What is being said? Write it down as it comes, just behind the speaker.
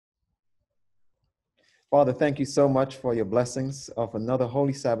Father, thank you so much for your blessings of another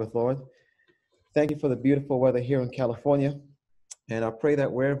holy Sabbath, Lord. Thank you for the beautiful weather here in California. And I pray that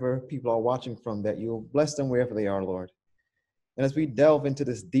wherever people are watching from, that you'll bless them wherever they are, Lord. And as we delve into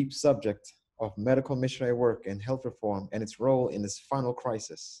this deep subject of medical missionary work and health reform and its role in this final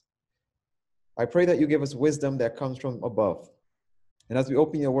crisis, I pray that you give us wisdom that comes from above. And as we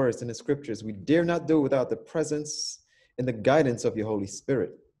open your words in the scriptures, we dare not do without the presence and the guidance of your Holy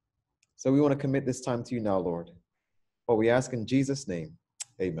Spirit. So we want to commit this time to you now, Lord. For we ask in Jesus' name,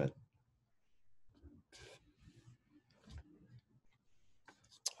 amen.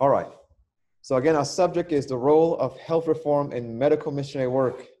 All right. So again, our subject is the role of health reform and medical missionary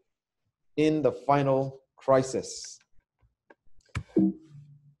work in the final crisis.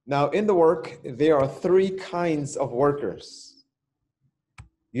 Now, in the work, there are three kinds of workers.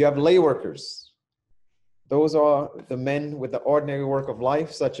 You have lay workers. Those are the men with the ordinary work of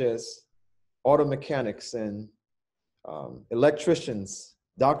life, such as auto mechanics and electricians,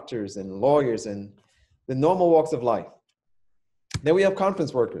 doctors and lawyers, and the normal walks of life. Then we have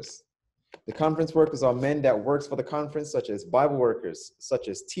conference workers. The conference workers are men that works for the conference, such as Bible workers, such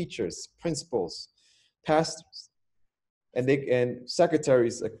as teachers, principals, pastors, and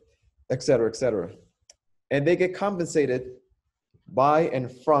secretaries, etc., etc. And they get compensated by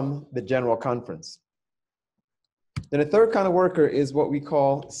and from the general conference. Then the third kind of worker is what we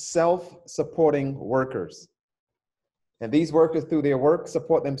call self-supporting workers. And these workers, through their work,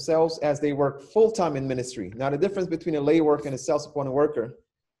 support themselves as they work full-time in ministry. Now, the difference between a lay worker and a self-supporting worker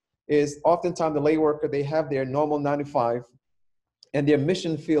is oftentimes the lay worker, they have their normal 9 to 5, and their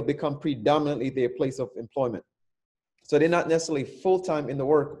mission field become predominantly their place of employment. So they're not necessarily full-time in the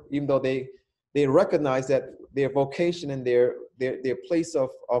work, even though they recognize that their vocation and their place of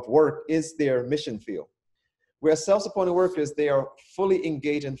work is their mission field. Whereas self-supporting workers, they are fully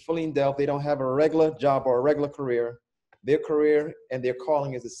engaged and fully involved. They don't have a regular job or a regular career. Their career and their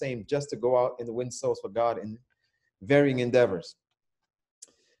calling is the same, just to go out and win souls for God in varying endeavors.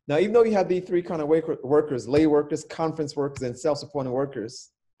 Now, even though you have these three kind of workers, lay workers, conference workers, and self-supporting workers,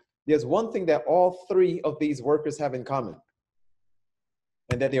 there's one thing that all three of these workers have in common,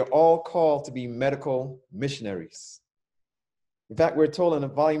 and that they're all called to be medical missionaries. In fact, we're told in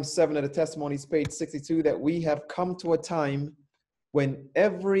volume 7 of the Testimonies, page 62, that we have come to a time when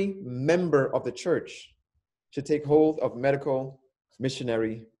every member of the church should take hold of medical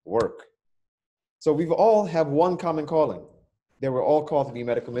missionary work. So we've all have one common calling, that we're all called to be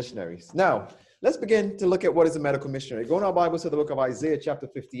medical missionaries. Now, let's begin to look at what is a medical missionary. Go in our Bibles to the book of Isaiah chapter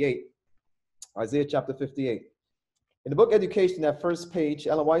 58. Isaiah chapter 58. In the book Education, that first page,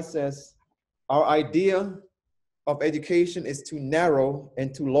 Ellen White says, our idea of education is too narrow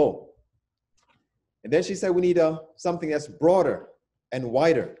and too low. And then she said we need something that's broader and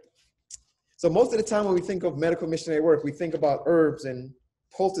wider. So most of the time when we think of medical missionary work, we think about herbs and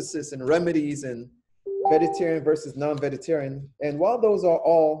poultices and remedies and vegetarian versus non-vegetarian. And while those are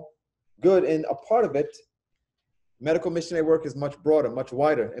all good and a part of it, medical missionary work is much broader, much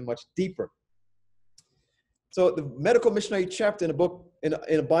wider, and much deeper. So the medical missionary chapter in the book, in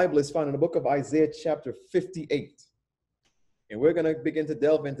the Bible, is found in the book of Isaiah chapter 58. And we're going to begin to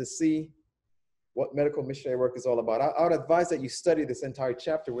delve in to see what medical missionary work is all about. I would advise that you study this entire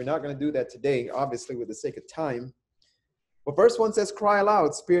chapter. We're not going to do that today, obviously, with the sake of time. But verse 1 says, cry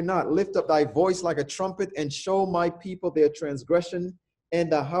aloud, spare not, lift up thy voice like a trumpet, and show my people their transgression,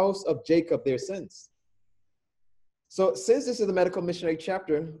 and the house of Jacob their sins. So since this is the medical missionary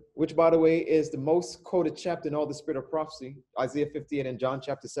chapter, which, by the way, is the most quoted chapter in all the spirit of prophecy, Isaiah 58 and John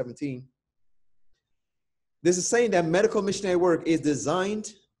chapter 17, this is saying that medical missionary work is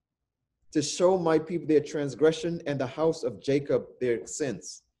designed to show my people their transgression and the house of Jacob their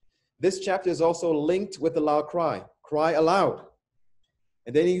sins. This chapter is also linked with the loud cry, cry aloud.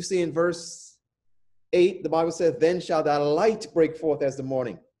 And then you see in verse 8, the Bible says, then shall thy light break forth as the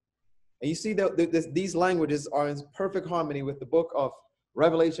morning. And you see that these languages are in perfect harmony with the book of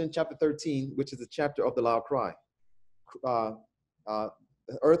Revelation chapter 13, which is the chapter of the loud cry. The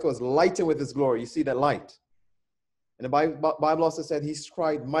earth was lightened with his glory. You see that light. And the Bible also said he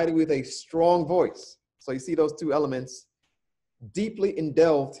cried mightily with a strong voice. So you see those two elements deeply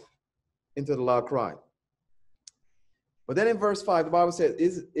indwelled into the loud cry. But then in verse 5, the Bible says,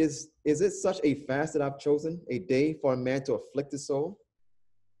 is it such a fast that I've chosen, a day for a man to afflict his soul?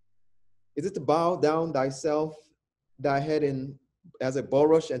 Is it to bow down thyself, thy head in as a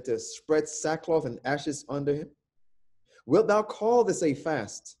bulrush, and to spread sackcloth and ashes under him? Wilt thou call this a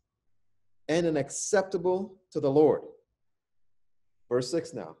fast and an acceptable to the Lord? Verse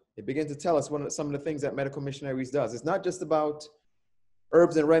 6 now. It begins to tell us some of the things that medical missionaries does. It's not just about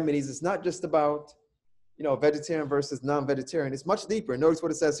herbs and remedies. It's not just about vegetarian versus non-vegetarian. It's much deeper. Notice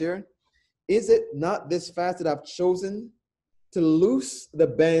what it says here. Is it not this fast that I've chosen to loose the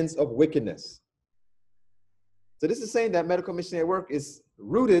bands of wickedness? So this is saying that medical missionary work is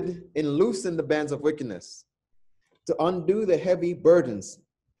rooted in loosening the bands of wickedness, to undo the heavy burdens,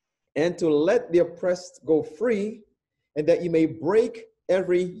 and to let the oppressed go free, and that you may break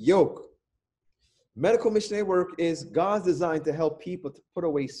every yoke. Medical missionary work is God's design to help people to put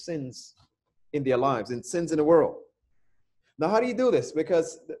away sins in their lives and sins in the world. Now, how do you do this?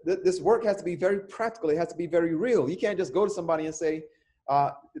 Because this work has to be very practical. It has to be very real. You can't just go to somebody and say,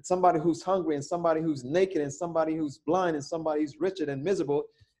 it's somebody who's hungry and somebody who's naked and somebody who's blind and somebody who's wretched and miserable,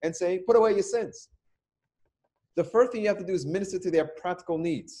 and say, put away your sins. The first thing you have to do is minister to their practical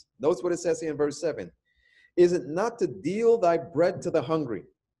needs. Notice what it says here in verse 7. Is it not to deal thy bread to the hungry,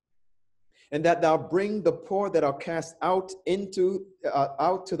 and that thou bring the poor that are cast out to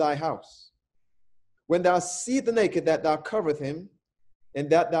thy house? When thou see the naked, that thou covereth him, and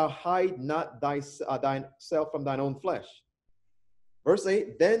that thou hide not thyself from thine own flesh. Verse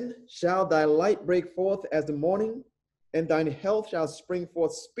 8, then shall thy light break forth as the morning, and thine health shall spring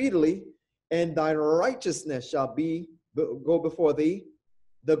forth speedily, and thy righteousness shall go before thee.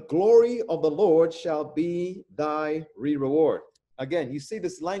 The glory of the Lord shall be thy reward. Again, you see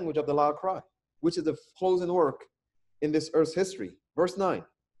this language of the loud cry, which is the closing work in this earth's history. Verse 9,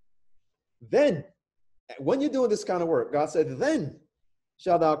 then, when you're doing this kind of work, God said, then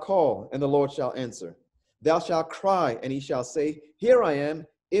shalt thou call, and the Lord shall answer. Thou shalt cry, and he shall say, here I am.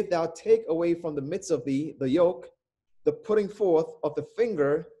 If thou take away from the midst of thee the yoke, the putting forth of the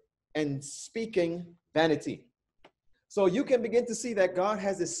finger, and speaking vanity. So you can begin to see that God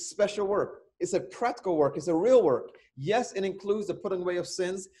has this special work. It's a practical work. It's a real work. Yes, it includes the putting away of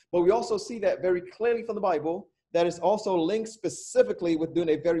sins, but we also see that very clearly from the Bible, that is also linked specifically with doing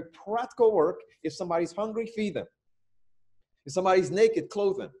a very practical work. If somebody's hungry, feed them. If somebody's naked,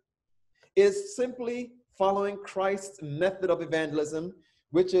 clothe them. It's simply following Christ's method of evangelism,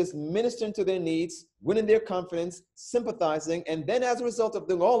 which is ministering to their needs, winning their confidence, sympathizing, and then as a result of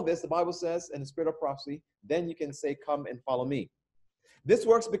doing all of this, the Bible says in the spirit of prophecy, then you can say, come and follow me. This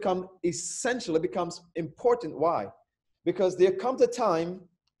work's become essential. It becomes important. Why? Because there comes a time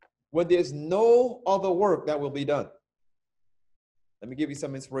when there's no other work that will be done. Let me give you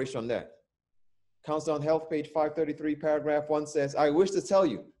some inspiration on that. Counsel on Health, page 533, paragraph 1 says, I wish to tell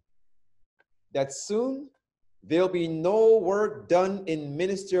you that soon there'll be no work done in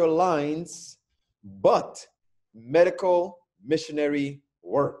ministerial lines but medical missionary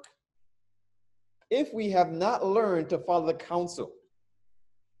work. If we have not learned to follow the counsel,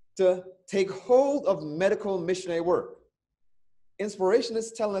 to take hold of medical missionary work, inspiration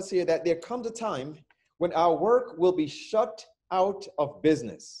is telling us here that there comes a time when our work will be shut out of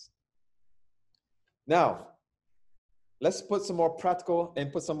business. Now, let's put some more practical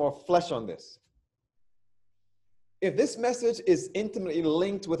and put some more flesh on this. If this message is intimately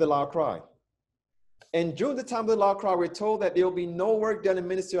linked with the loud cry, and during the time of the loud cry, we're told that there will be no work done in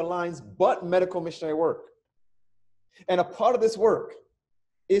ministerial lines but medical missionary work. And a part of this work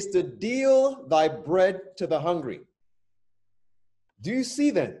is to deal thy bread to the hungry. Do you see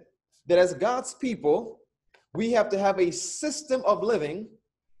then that as God's people, we have to have a system of living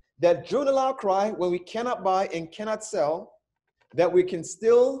that during the loud cry, when we cannot buy and cannot sell, that we can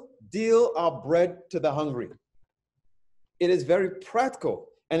still deal our bread to the hungry. It is very practical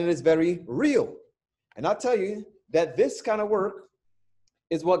and it is very real. And I'll tell you that this kind of work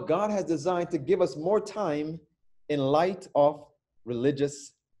is what God has designed to give us more time in light of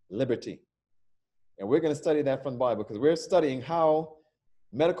religious liberty. And we're going to study that from the Bible because we're studying how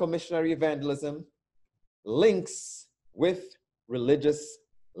medical missionary evangelism links with religious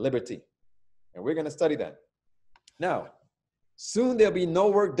liberty. And we're going to study that. Now, soon there'll be no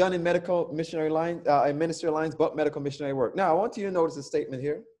work done in medical missionary lines, in ministerial lines, but medical missionary work. Now, I want you to notice a statement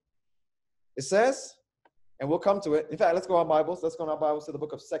here. It says, and we'll come to it. In fact, let's go to our Bibles. Let's go to our Bibles to the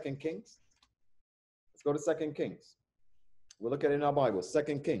book of 2 Kings. Let's go to 2 Kings. We'll look at it in our Bibles,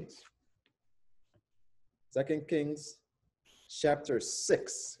 2 Kings. 2 Kings chapter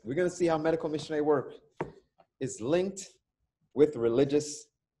 6. We're going to see how medical missionary work is linked with religious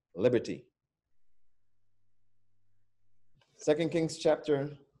liberty. 2 Kings chapter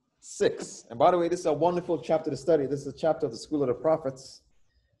 6. And by the way, this is a wonderful chapter to study. This is a chapter of the School of the Prophets.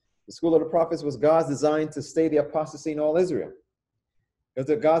 The School of the Prophets was God's design to stay the apostasy in all Israel. It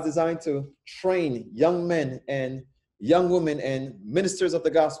was God's design to train young men and young women and ministers of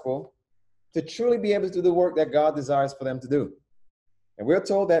the gospel to truly be able to do the work that God desires for them to do. And we're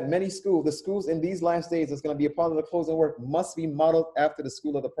told that many schools, the schools in these last days that's going to be a part of the closing work, must be modeled after the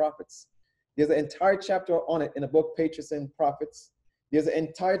School of the Prophets. There's an entire chapter on it in the book Patriarchs and Prophets. There's an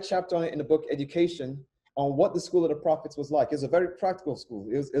entire chapter on it in the book Education on what the school of the prophets was like. It's a very practical school.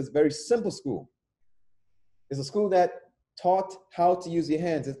 It's a very simple school. It's a school that taught how to use your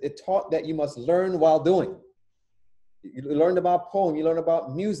hands. It taught that you must learn while doing. You learned about poem, you learn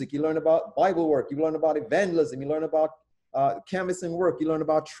about music, you learn about Bible work, you learn about evangelism, you learn about canvassing work, you learn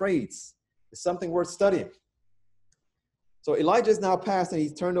about trades. It's something worth studying. So Elijah is now passed and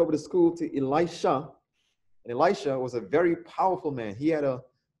he's turned over the school to Elisha. And Elisha was a very powerful man. He had a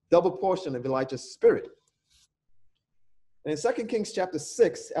double portion of Elijah's spirit. And in 2 Kings chapter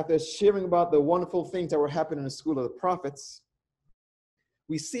 6, after sharing about the wonderful things that were happening in the school of the prophets,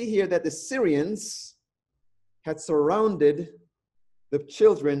 we see here that the Syrians had surrounded the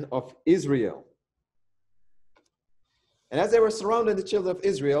children of Israel. And as they were surrounding the children of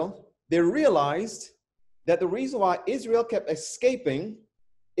Israel, they realized that the reason why Israel kept escaping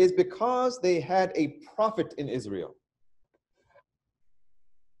is because they had a prophet in Israel.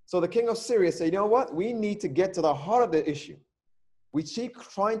 So the king of Syria said, you know what? We need to get to the heart of the issue. We keep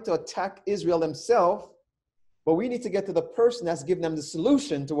trying to attack Israel themselves, but we need to get to the person that's giving them the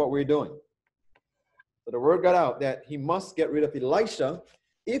solution to what we're doing. So the word got out that he must get rid of Elisha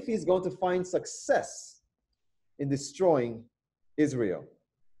if he's going to find success in destroying Israel.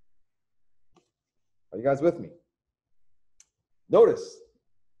 Are you guys with me? Notice,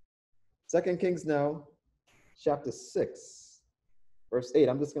 2 Kings now, chapter 6, verse 8.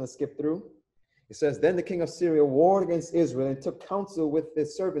 I'm just going to skip through. It says, then the king of Syria warred against Israel and took counsel with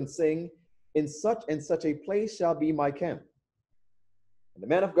his servants, saying, in such and such a place shall be my camp. And the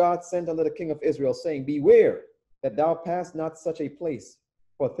man of God sent unto the king of Israel, saying, beware that thou pass not such a place,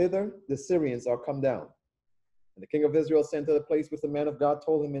 for thither the Syrians are come down. And the king of Israel sent to the place which the man of God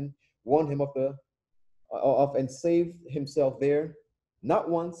told him, and warned him and saved himself there, not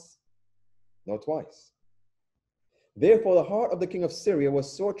once, nor twice. Therefore the heart of the king of Syria was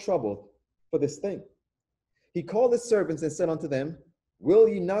sore troubled for this thing. He called his servants and said unto them, will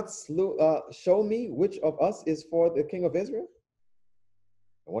ye not show me which of us is for the king of Israel?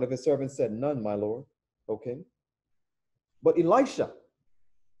 And one of his servants said, none, my lord, O king. But Elisha,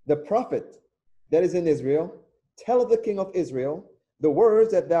 the prophet that is in Israel, telleth the king of Israel the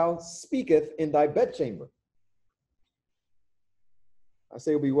words that thou speakest in thy bedchamber. I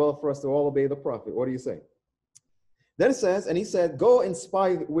say it will be well for us to all obey the prophet. What do you say? Then it says, and he said, go and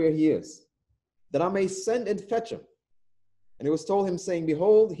spy where he is, that I may send and fetch him. And it was told him, saying,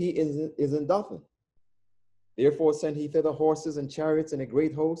 behold, he is in Dothan. Therefore sent he thither horses and chariots and a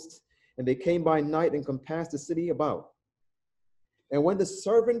great host, and they came by night and compassed the city about. And when the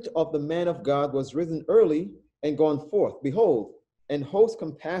servant of the man of God was risen early and gone forth, behold, an host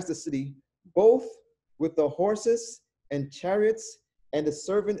compassed the city, both with the horses and chariots, and the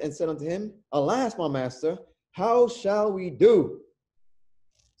servant, and said unto him, alas, my master, how shall we do?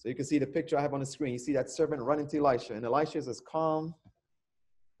 So you can see the picture I have on the screen. You see that servant running to Elisha, and Elisha is as calm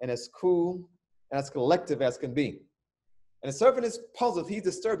and as cool and as collective as can be. And the servant is puzzled. He's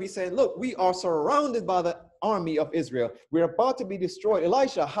disturbed. He's saying, look, we are surrounded by the army of Israel. We're about to be destroyed.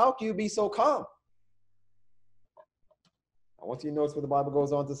 Elisha, how can you be so calm? I want you to notice what the Bible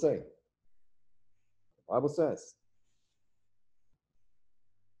goes on to say. The Bible says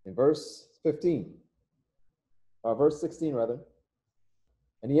in verse 16 rather,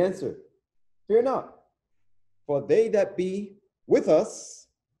 and he answered, fear not, for they that be with us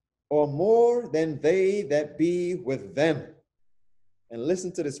are more than they that be with them. And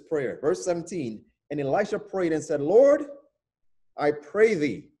listen to this prayer. Verse 17, and Elisha prayed and said, Lord, I pray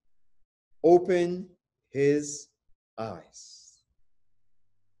thee, open his eyes.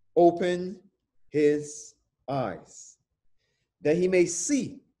 Open his eyes, that he may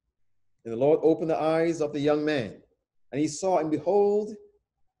see. And the Lord opened the eyes of the young man, and he saw, and behold,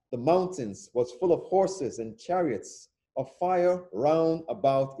 the mountains was full of horses and chariots of fire round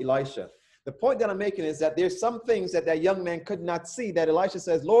about Elisha. The point that I'm making is that there's some things that that young man could not see, that Elisha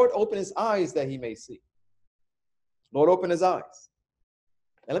says, Lord, open his eyes that he may see. Lord, open his eyes.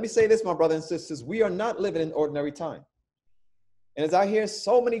 And let me say this, my brothers and sisters, we are not living in ordinary time. And as I hear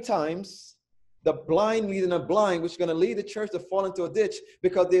so many times, the blind leading the blind, which is going to lead the church to fall into a ditch,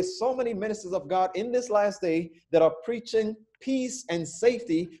 because there's so many ministers of God in this last day that are preaching peace and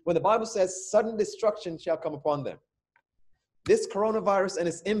safety when the Bible says sudden destruction shall come upon them. This coronavirus and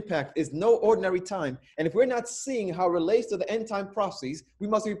its impact is no ordinary time. And if we're not seeing how it relates to the end time prophecies, we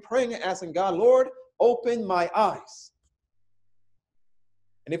must be praying and asking God, Lord, open my eyes.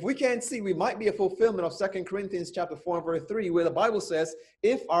 And if we can't see, we might be a fulfillment of 2 Corinthians chapter 4 and verse 3, where the Bible says,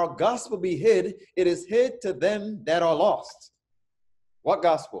 if our gospel be hid, it is hid to them that are lost. What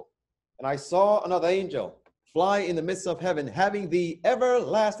gospel? And I saw another angel fly in the midst of heaven, having the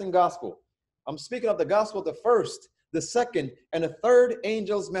everlasting gospel. I'm speaking of the gospel, the first, the second, and the third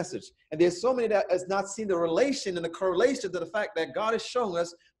angel's message. And there's so many that has not seen the relation and the correlation to the fact that God is showing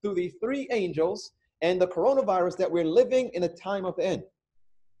us through the three angels and the coronavirus that we're living in a time of the end.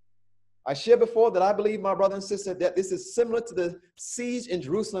 I shared before that I believe, my brother and sister, that this is similar to the siege in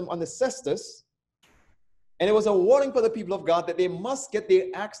Jerusalem on the Cestus. And it was a warning for the people of God that they must get their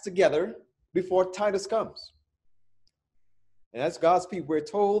acts together before Titus comes. And as God's people, we're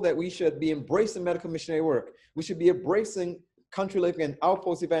told that we should be embracing medical missionary work. We should be embracing country living and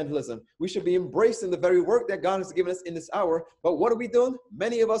outpost evangelism. We should be embracing the very work that God has given us in this hour. But what are we doing?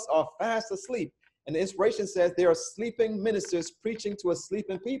 Many of us are fast asleep. And the inspiration says there are sleeping ministers preaching to a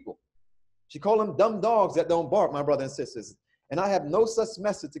sleeping people. She called them dumb dogs that don't bark, my brothers and sisters. And I have no such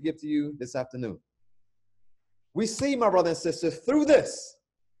message to give to you this afternoon. We see, my brothers and sisters, through this,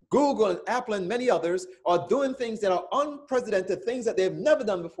 Google and Apple and many others are doing things that are unprecedented, things that they've never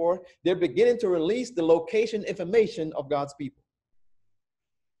done before. They're beginning to release the location information of God's people.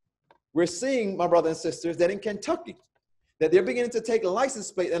 We're seeing, my brothers and sisters, that in Kentucky, that they're beginning to take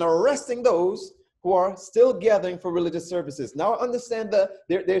license plates and arresting those who are still gathering for religious services. Now, I understand that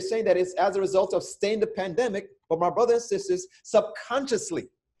they're saying that it's as a result of staying the pandemic, but my brothers and sisters, subconsciously,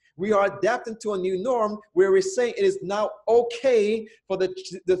 we are adapting to a new norm where we're saying it is now okay for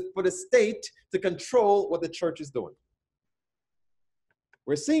the state to control what the church is doing.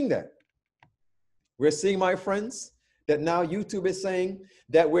 We're seeing that. We're seeing, my friends, that now YouTube is saying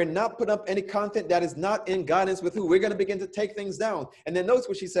that we're not putting up any content that is not in guidance with who. We're going to begin to take things down. And then notice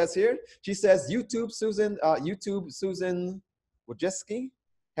what she says here. She says, Susan Wojcicki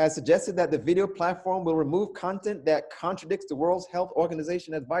has suggested that the video platform will remove content that contradicts the World Health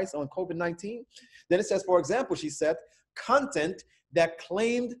Organization advice on COVID-19. Then it says, for example, she said, content that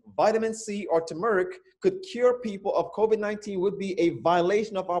claimed vitamin C or turmeric could cure people of COVID-19 would be a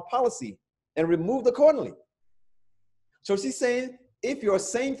violation of our policy and removed accordingly. So she's saying, if you're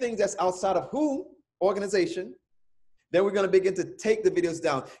saying things that's outside of WHO organization, then we're going to begin to take the videos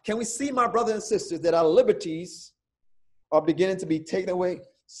down. Can we see, my brothers and sisters, that our liberties are beginning to be taken away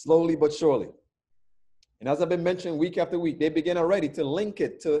slowly but surely? And as I've been mentioning week after week, they begin already to link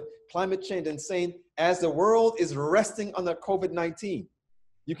it to climate change and saying, as the world is resting under COVID-19,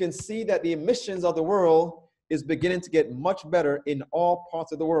 you can see that the emissions of the world is beginning to get much better in all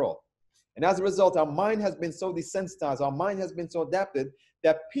parts of the world. And as a result, our mind has been so desensitized, our mind has been so adapted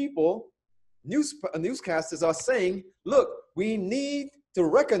that people, newscasters are saying, look, we need to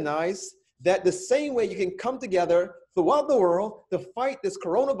recognize that the same way you can come together throughout the world to fight this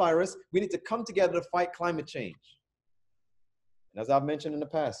coronavirus, we need to come together to fight climate change. And as I've mentioned in the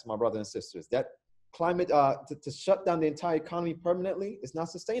past, my brothers and sisters, that climate, to shut down the entire economy permanently is not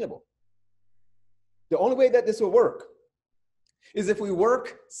sustainable. The only way that this will work is if we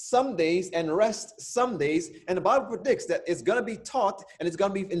work some days and rest some days. And the Bible predicts that it's going to be taught and it's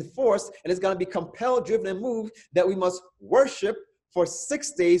going to be enforced and it's going to be compelled, driven, and moved that we must worship for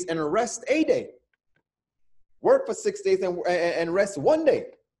 6 days and rest a day. Work for 6 days and rest one day.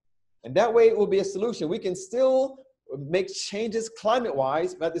 And that way it will be a solution. We can still make changes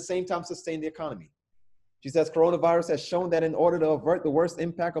climate-wise, but at the same time sustain the economy. She says coronavirus has shown that in order to avert the worst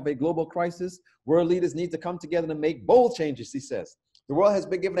impact of a global crisis, world leaders need to come together to make bold changes, she says. The world has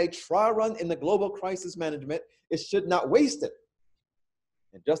been given a trial run in the global crisis management. It should not waste it.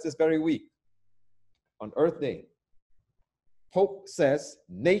 And just this very week, on Earth Day, Pope says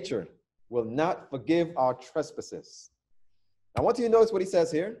nature will not forgive our trespasses. I want you to notice what he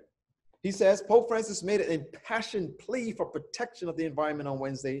says here. He says, Pope Francis made an impassioned plea for protection of the environment on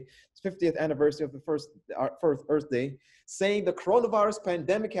Wednesday, 50th anniversary of the first Earth Day, saying the coronavirus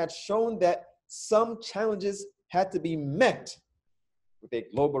pandemic had shown that some challenges had to be met with a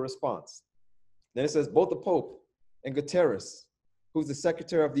global response. Then it says both the Pope and Guterres, who's the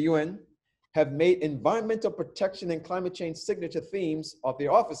Secretary of the UN, have made environmental protection and climate change signature themes of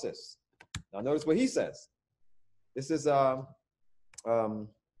their offices. Now notice what he says. This is,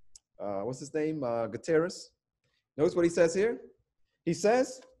 what's his name? Guterres. Notice what he says here. He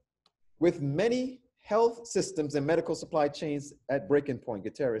says, with many health systems and medical supply chains at breaking point,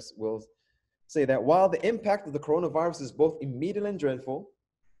 Guterres will say that while the impact of the coronavirus is both immediate and dreadful,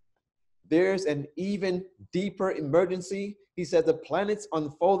 there's an even deeper emergency. He says the planet's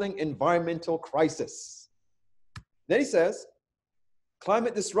unfolding environmental crisis. Then he says,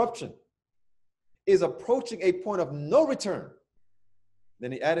 climate disruption is approaching a point of no return.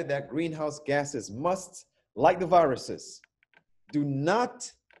 Then he added that greenhouse gases must, like the viruses, do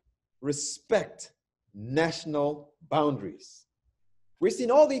not respect national boundaries. We're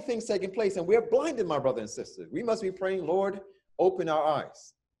seeing all these things taking place, and we're blinded, my brother and sister. We must be praying, Lord, open our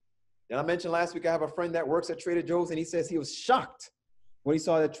eyes. And I mentioned last week, I have a friend that works at Trader Joe's, and he says he was shocked when he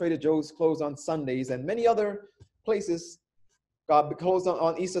saw that Trader Joe's closed on Sundays, and many other places closed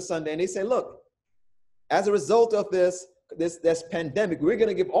on Easter Sunday. And they say, look, as a result of this pandemic, we're going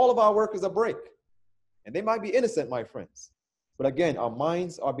to give all of our workers a break. And they might be innocent, my friends. But again, our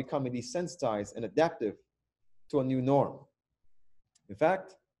minds are becoming desensitized and adaptive to a new norm. In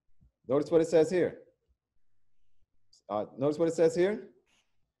fact, notice what it says here. Notice what it says here.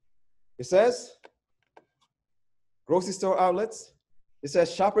 It says, grocery store outlets. It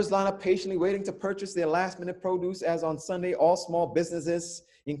says, shoppers line up patiently waiting to purchase their last-minute produce, as on Sunday, all small businesses,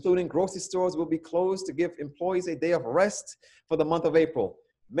 including grocery stores, will be closed to give employees a day of rest for the month of April.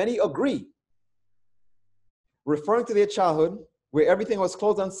 Many agree, referring to their childhood, where everything was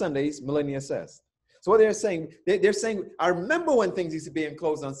closed on Sundays, Millennia says. So what they're saying, I remember when things used to be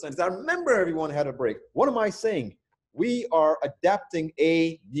closed on Sundays. I remember everyone had a break. What am I saying? We are adapting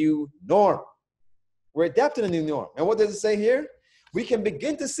a new norm. We're adapting a new norm. And what does it say here? We can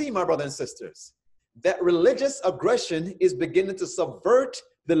begin to see, my brothers and sisters, that religious aggression is beginning to subvert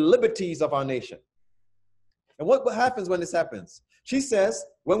the liberties of our nation. And what happens when this happens? She says,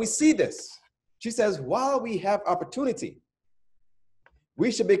 when we see this, she says, while we have opportunity,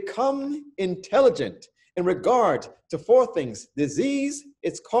 we should become intelligent in regard to four things: disease,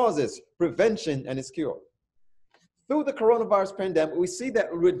 its causes, prevention, and its cure. Through the coronavirus pandemic, we see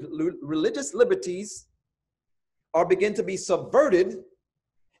that religious liberties are beginning to be subverted.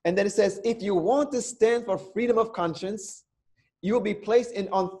 And then it says, if you want to stand for freedom of conscience, you will be placed in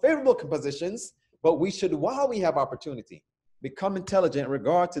unfavorable positions, but we should, while we have opportunity, become intelligent in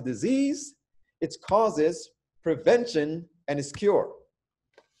regard to disease, its causes, prevention, and its cure.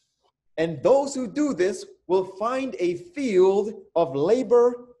 And those who do this will find a field of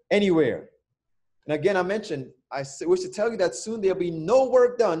labor anywhere. And again, I mentioned, I wish to tell you that soon there'll be no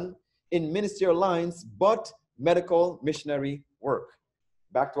work done in ministerial lines but medical missionary work.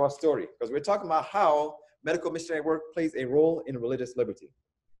 Back to our story, because we're talking about how medical missionary work plays a role in religious liberty.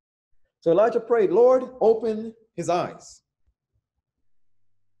 So Elijah prayed, Lord, open his eyes.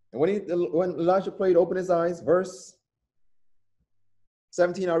 And when Elijah prayed, open his eyes, verse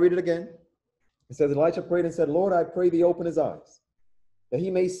 17, I'll read it again. It says, Elijah prayed and said, Lord, I pray thee open his eyes, that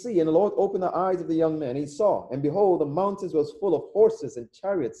he may see. And the Lord opened the eyes of the young man. He saw, and behold, the mountains was full of horses and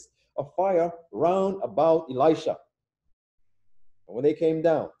chariots of fire round about Elisha. And when they came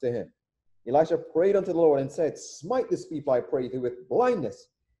down to him, Elisha prayed unto the Lord and said, smite this people, I pray thee, with blindness.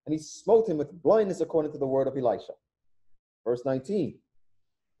 And he smote him with blindness according to the word of Elisha. Verse 19,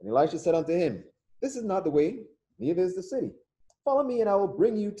 and Elisha said unto him, this is not the way, neither is the city. Follow me, and I will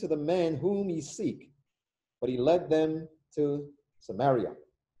bring you to the man whom ye seek. But he led them to Samaria.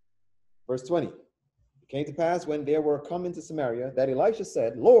 Verse 20, it came to pass when they were come into Samaria, that Elisha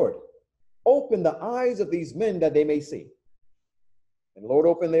said, Lord, open the eyes of these men that they may see. And the Lord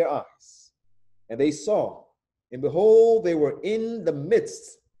opened their eyes, and they saw, and behold, they were in the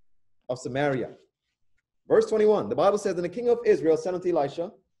midst of Samaria. Verse 21, the Bible says, and the king of Israel said unto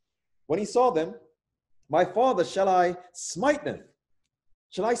Elisha, when he saw them, my father, shall I smite them?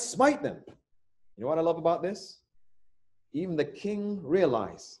 Shall I smite them? You know what I love about this? Even the king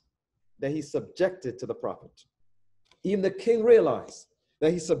realized that he's subjected to the prophet. Even the king realized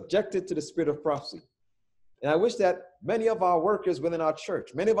that he's subjected to the spirit of prophecy. And I wish that many of our workers within our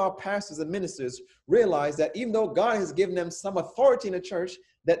church, many of our pastors and ministers realize that even though God has given them some authority in the church,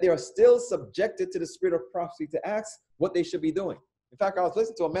 that they are still subjected to the spirit of prophecy to ask what they should be doing. In fact, I was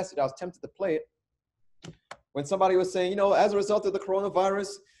listening to a message, I was tempted to play it, when somebody was saying, as a result of the coronavirus,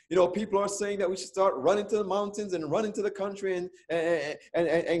 people are saying that we should start running to the mountains and running to the country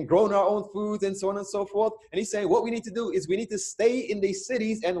and growing our own foods and so on and so forth. And he's saying what we need to do is we need to stay in these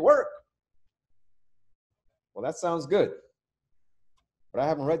cities and work. Well, that sounds good, but I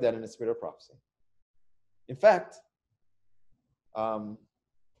haven't read that in the spirit of prophecy. In fact,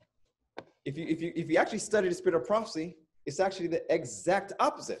 if you actually study the spirit of prophecy, it's actually the exact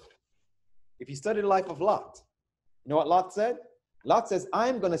opposite. If you study the life of Lot, you know what Lot said? Lot says,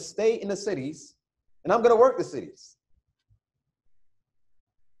 I'm going to stay in the cities and I'm going to work the cities.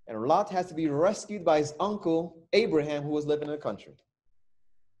 And Lot has to be rescued by his uncle, Abraham, who was living in the country.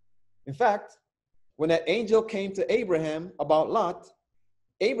 In fact, when that angel came to Abraham about Lot,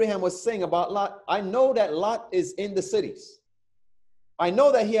 Abraham was saying about Lot, I know that Lot is in the cities. I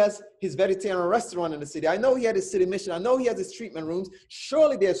know that he has his vegetarian restaurant in the city. I know he had his city mission. I know he has his treatment rooms.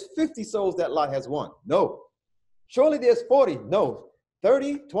 Surely there's 50 souls that Lot has won. No. Surely there's 40. No.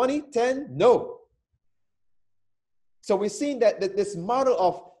 30, 20, 10. No. So we're seeing that this model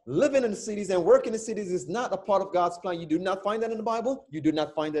of living in the cities and working in the cities is not a part of God's plan. You do not find that in the Bible. You do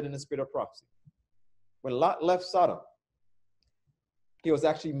not find that in the spirit of prophecy. When Lot left Sodom, he was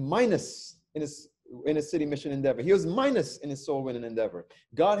actually minus in his city mission endeavor. He was minus in his soul winning endeavor.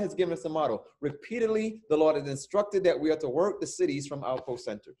 God has given us a model. Repeatedly, the Lord has instructed that we are to work the cities from outpost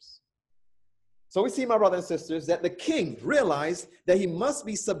centers. So we see, my brothers and sisters, that the king realized that he must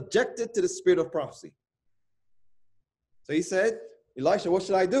be subjected to the spirit of prophecy. So he said, Elisha, what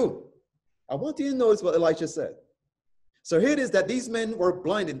should I do? I want you to notice what Elisha said. So here it is that these men were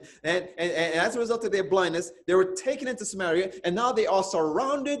blinded. And as a result of their blindness, they were taken into Samaria. And now they are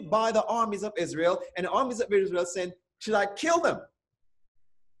surrounded by the armies of Israel. And the armies of Israel saying, should I kill them?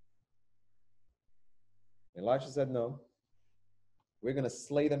 Elisha said, no. We're going to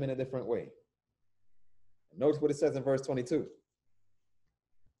slay them in a different way. Notice what it says in verse 22. And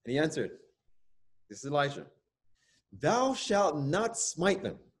he answered, this is Elisha, thou shalt not smite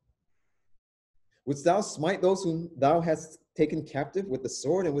them. Wouldst thou smite those whom thou hast taken captive with the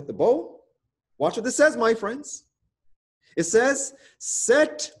sword and with the bow? Watch what this says, my friends. It says,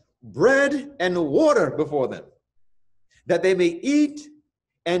 set bread and water before them, that they may eat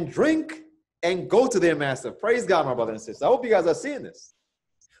and drink and go to their master. Praise God, my brothers and sisters. I hope you guys are seeing this.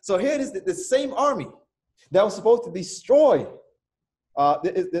 So here it is, the same army that was supposed to destroy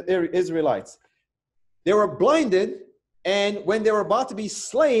the Israelites. They were blinded. And when they were about to be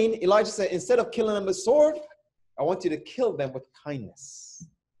slain, Elijah said, instead of killing them with sword, I want you to kill them with kindness.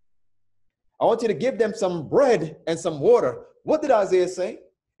 I want you to give them some bread and some water. What did Isaiah say?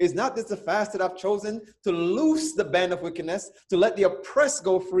 Is not this the fast that I've chosen to loose the band of wickedness, to let the oppressed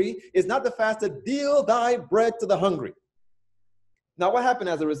go free? Is not the fast to deal thy bread to the hungry? Now what happened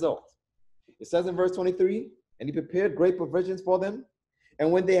as a result? It says in verse 23, and he prepared great provisions for them.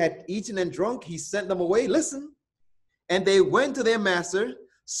 And when they had eaten and drunk, he sent them away. Listen. And they went to their master.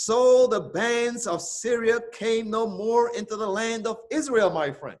 So the bands of Syria came no more into the land of Israel, my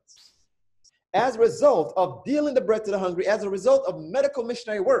friends. As a result of dealing the bread to the hungry, as a result of medical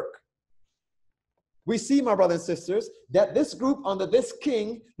missionary work, we see, my brothers and sisters, that this group under this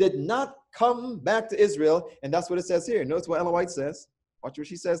king did not come back to Israel. And that's what it says here. Notice what Ellen White says. Watch what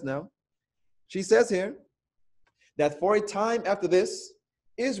she says now. She says here that for a time after this,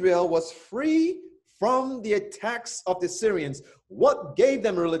 Israel was free from the attacks of the Syrians. What gave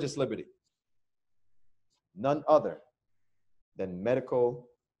them religious liberty? None other than medical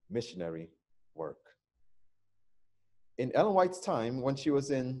missionary work. In Ellen White's time, when she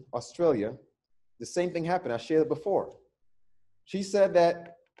was in Australia, the same thing happened. I shared it before. She said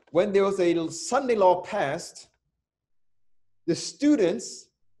that when there was a Sunday law passed, the students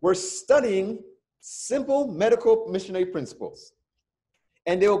were studying simple medical missionary principles.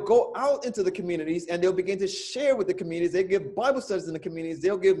 And they'll go out into the communities and they'll begin to share with the communities. They'll give Bible studies in the communities.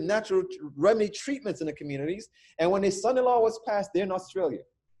 They'll give natural remedy treatments in the communities. And when the Sunday law was passed there in Australia,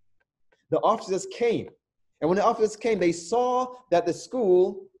 the officers came. And when the officers came, they saw that the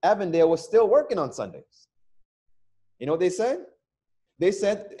school, Avondale, was still working on Sundays. You know what they said? They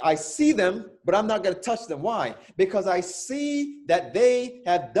said, I see them, but I'm not going to touch them. Why? Because I see that they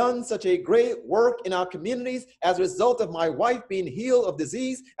have done such a great work in our communities as a result of my wife being healed of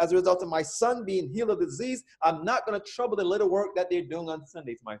disease, as a result of my son being healed of disease. I'm not going to trouble the little work that they're doing on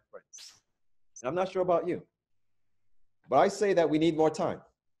Sundays, my friends. And I'm not sure about you, but I say that we need more time.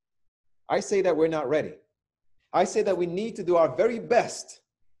 I say that we're not ready. I say that we need to do our very best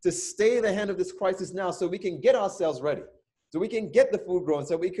to stay in the hand of this crisis now so we can get ourselves ready. So we can get the food grown,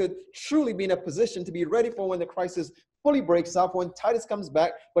 so we could truly be in a position to be ready for when the crisis fully breaks up, when Titus comes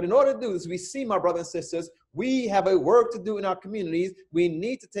back. But in order to do this, we see, my brothers and sisters, we have a work to do in our communities. We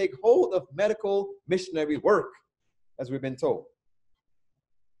need to take hold of medical missionary work, as we've been told.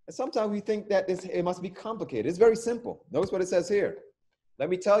 And sometimes we think that it must be complicated. It's very simple. Notice what it says here. Let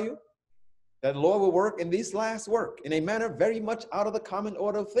me tell you that the Lord will work in this last work in a manner very much out of the common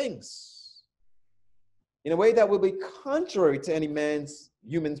order of things, in a way that will be contrary to any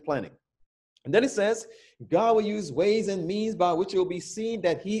human's planning. And then it says, God will use ways and means by which it will be seen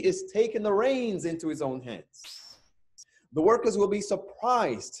that he is taking the reins into his own hands. The workers will be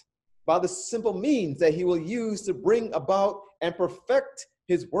surprised by the simple means that he will use to bring about and perfect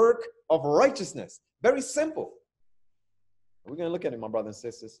his work of righteousness. Very simple. We're going to look at it, my brothers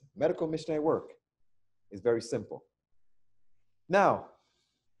and sisters. Medical missionary work is very simple. Now,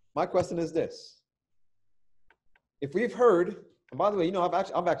 my question is this. If we've heard, and by the way, you know,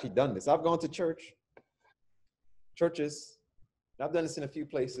 I've actually done this. I've gone to churches, and I've done this in a few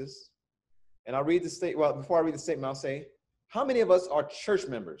places. And I'll read the statement. Well, before I read the statement, I'll say, how many of us are church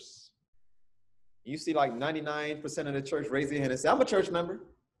members? You see like 99% of the church raise their hand and say, I'm a church member.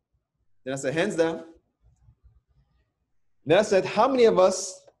 Then I said, hands down. Then I said, how many of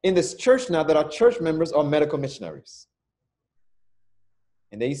us in this church now that are church members are medical missionaries?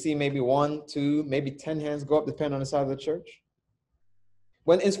 And then you see maybe 1, 2, maybe 10 hands go up, depending on the side of the church.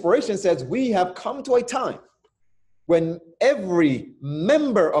 When inspiration says we have come to a time when every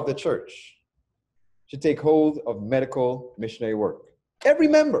member of the church should take hold of medical missionary work. Every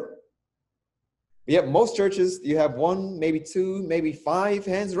member. Yet most churches, you have 1, maybe 2, maybe 5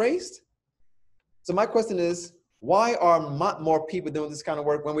 hands raised. So my question is, why are not more people doing this kind of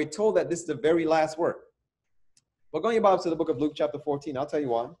work when we're told that this is the very last work? Well, going your Bible to the book of Luke chapter 14, I'll tell you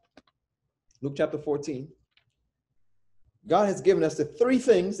why. Luke chapter 14. God has given us the 3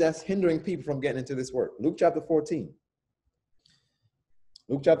 things that's hindering people from getting into this work. Luke chapter 14.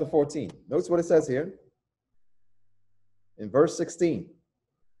 Luke chapter 14. Notice what it says here. In verse 16.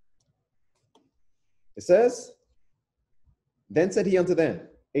 It says, then said he unto them,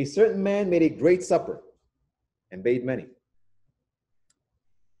 a certain man made a great supper and bade many.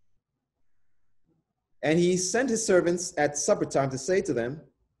 And he sent his servants at supper time to say to them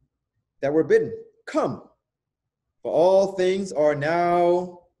that were bidden, come, for all things are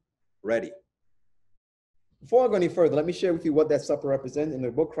now ready. Before I go any further, let me share with you what that supper represents. In the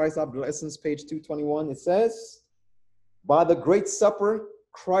book Christ Our Blessings, page 221, it says, by the great supper,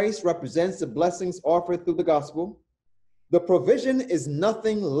 Christ represents the blessings offered through the gospel. The provision is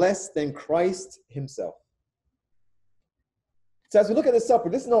nothing less than Christ himself. So as we look at the supper,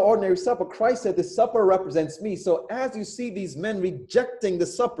 this is no ordinary supper. Christ said the supper represents me. So as you see these men rejecting the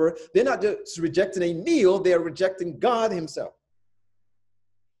supper, they're not just rejecting a meal, they're rejecting God himself.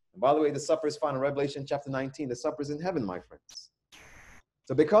 And by the way, the supper is found in Revelation chapter 19. The supper is in heaven, my friends.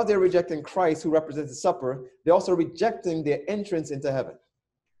 So because they're rejecting Christ, who represents the supper, they're also rejecting their entrance into heaven.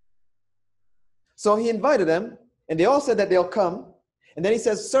 So he invited them, and they all said that they'll come. And then he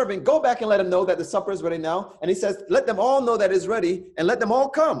says, servant, go back and let them know that the supper is ready now. And he says, let them all know that it's ready, and let them all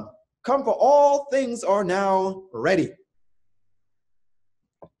come. Come, for all things are now ready.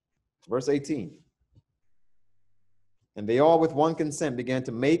 Verse 18. And they all with one consent began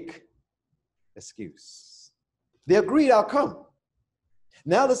to make excuse. They agreed, I'll come.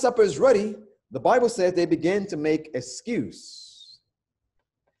 Now the supper is ready. The Bible says they began to make excuse.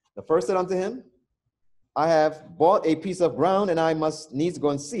 The first said unto him, I have bought a piece of ground, and I must needs go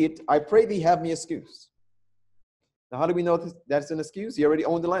and see it. I pray thee, have me excuse. Now, how do we know that's an excuse? He already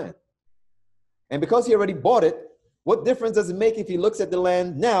owned the land. And because he already bought it, what difference does it make if he looks at the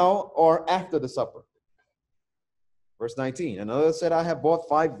land now or after the supper? Verse 19, another said, I have bought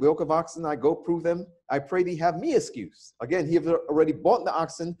 5 yoke of oxen. I go prove them. I pray thee, have me excuse. Again, he has already bought the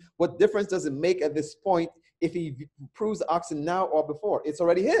oxen. What difference does it make at this point if he proves the oxen now or before? It's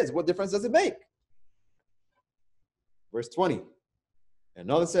already his. What difference does it make? Verse 20,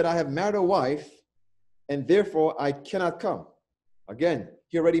 another said, I have married a wife, and therefore I cannot come. Again,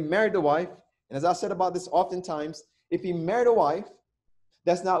 he already married the wife. And as I said about this oftentimes, if he married a wife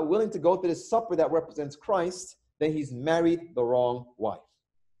that's not willing to go to the supper that represents Christ, then he's married the wrong wife.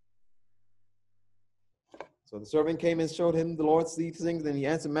 So the servant came and showed him the Lord's these things. And he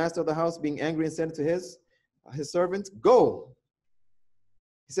answered, master of the house, being angry, and said to his servant, go.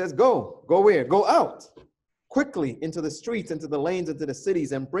 He says, go. Go where? Go out quickly into the streets, into the lanes, into the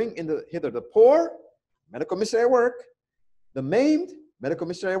cities, and bring hither the poor, medical missionary work, the maimed, medical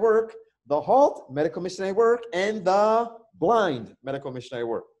missionary work, the halt, medical missionary work, and the blind, medical missionary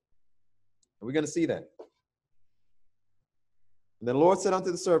work. And we're going to see that. And the Lord said unto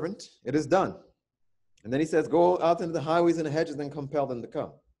the servant, it is done. And then he says, go out into the highways and the hedges and compel them to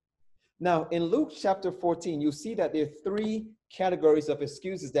come. Now, in Luke chapter 14, you see that there are 3 categories of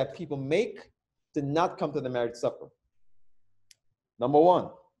excuses that people make to not come to the marriage supper. Number 1,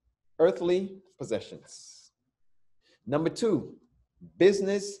 earthly possessions. Number 2,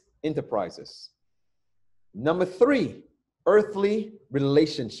 business enterprises. Number 3, earthly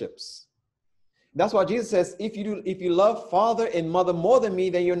relationships. That's why Jesus says, if you love father and mother more than me,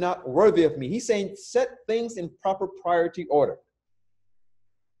 then you're not worthy of me. He's saying, set things in proper priority order.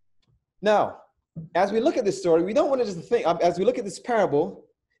 Now, as we look at this story, we don't want to just think, as we look at this parable,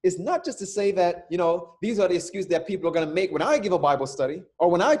 it's not just to say that, these are the excuses that people are going to make when I give a Bible study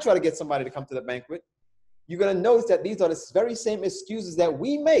or when I try to get somebody to come to the banquet. You're going to notice that these are the very same excuses that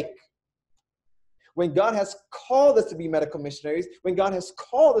we make when God has called us to be medical missionaries, when God has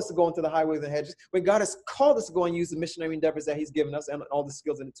called us to go into the highways and hedges, when God has called us to go and use the missionary endeavors that he's given us and all the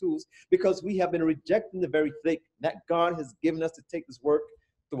skills and the tools, because we have been rejecting the very thing that God has given us to take this work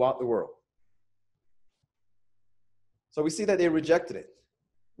throughout the world. So we see that they rejected it.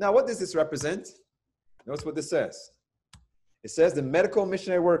 Now, what does this represent? Notice what this says. It says the medical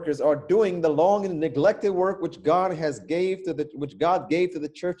missionary workers are doing the long and neglected work which God gave to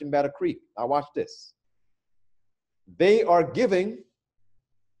the church in Battle Creek. Now watch this. They are giving,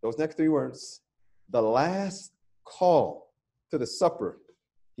 those next three words, the last call to the supper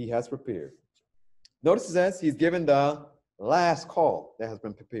he has prepared. Notice it says he's given the last call that has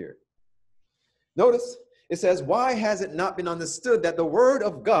been prepared. Notice it says, why has it not been understood that by the word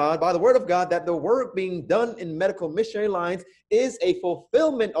of God, that the work being done in medical missionary lines is a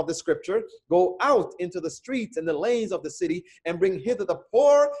fulfillment of the scripture? Go out into the streets and the lanes of the city and bring hither the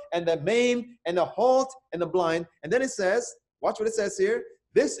poor and the maimed and the halt and the blind. And then it says, watch what it says here.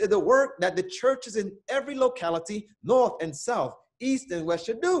 This is the work that the churches in every locality, north and south, east and west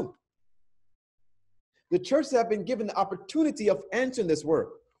should do. The churches have been given the opportunity of answering this work.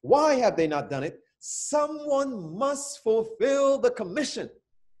 Why have they not done it? Someone must fulfill the commission.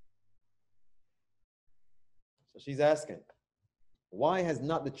 So she's asking, why has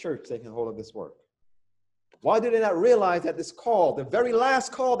not the church taken hold of this work? Why did they not realize that this call, the very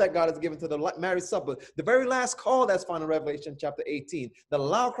last call that God has given to the marriage supper, the very last call that's found in Revelation chapter 18, the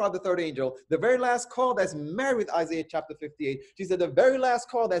loud cry of the third angel, the very last call that's married with Isaiah chapter 58. She said the very last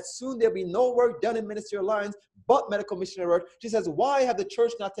call that soon there'll be no work done in ministerial lines but medical missionary work. She says, why have the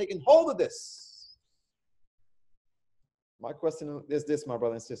church not taken hold of this? My question is this, my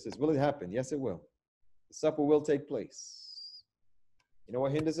brothers and sisters. Will it happen? Yes, it will. The supper will take place. You know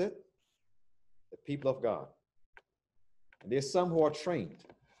what hinders it? The people of God. And there's some who are trained,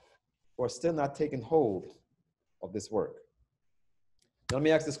 who are still not taking hold of this work. Now, let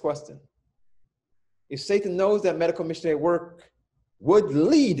me ask this question. If Satan knows that medical missionary work would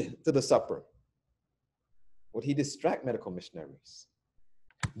lead to the supper, would he distract medical missionaries?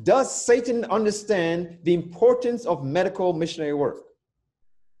 Does Satan understand the importance of medical missionary work?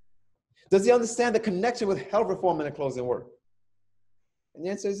 Does he understand the connection with health reform and the closing work? And the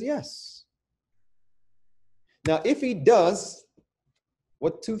answer is yes. Now, if he does,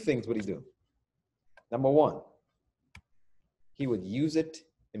 what two things would he do? Number one, he would use it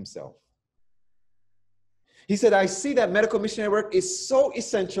himself. He said, I see that medical missionary work is so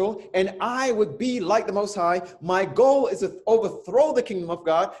essential, and I would be like the Most High. My goal is to overthrow the kingdom of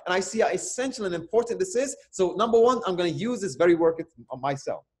God, and I see how essential and important this is. So number one, I'm going to use this very work on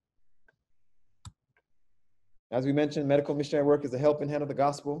myself. As we mentioned, medical missionary work is a helping hand of the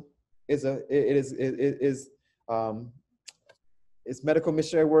gospel. It's medical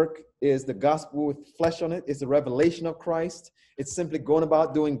missionary work is the gospel with flesh on it. It's the revelation of Christ. It's simply going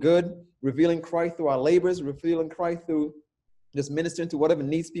about doing good, revealing Christ through our labors, revealing Christ through just ministering to whatever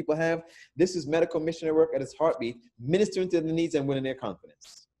needs people have. This is medical missionary work at its heartbeat, ministering to the needs and winning their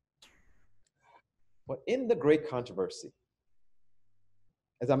confidence. But in the great controversy,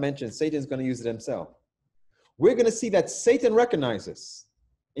 as I mentioned, Satan's going to use it himself. We're going to see that Satan recognizes,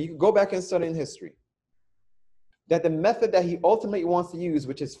 and you can go back and study in history, that the method that he ultimately wants to use,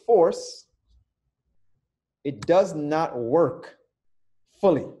 which is force, it does not work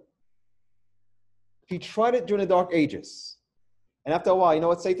fully. He tried it during the Dark Ages. And after a while, you know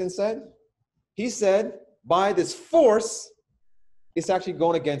what Satan said? He said, by this force, it's actually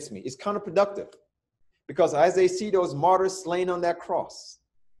going against me. It's counterproductive. Because as they see those martyrs slain on that cross,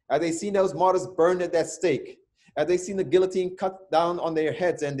 as they see those martyrs burned at that stake, as they see the guillotine cut down on their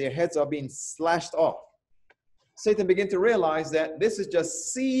heads and their heads are being slashed off, Satan began to realize that this is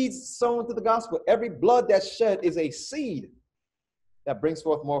just seeds sown to the gospel. Every blood that's shed is a seed that brings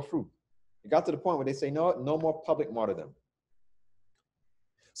forth more fruit. It got to the point where they say, no more public martyrdom.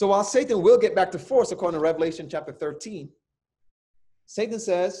 So while Satan will get back to force, according to Revelation chapter 13, Satan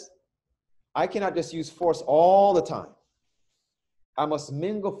says, I cannot just use force all the time. I must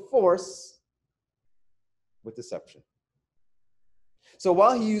mingle force with deception. So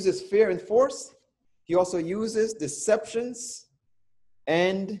while he uses fear and force, he also uses deceptions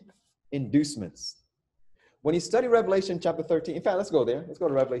and inducements. When you study Revelation chapter 13, in fact, let's go there. Let's go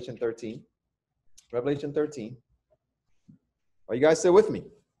to Revelation 13. Revelation 13. Are you guys still with me?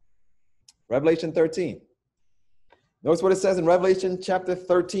 Revelation 13. Notice what it says in Revelation chapter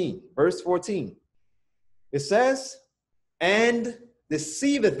 13, verse 14. It says, and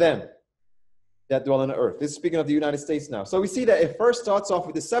deceiveth them that dwell on the earth. This is speaking of the United States now. So we see that it first starts off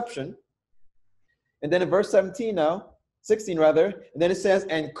with deception. And then in verse 16 rather, and then it says,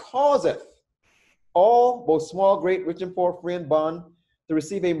 and causeth all, both small, great, rich and poor, free and bond, to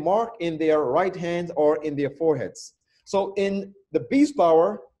receive a mark in their right hands or in their foreheads. So in the beast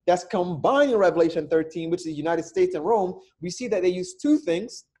power that's combined in Revelation 13, which is the United States and Rome, we see that they use two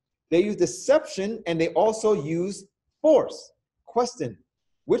things. They use deception and they also use force. Question,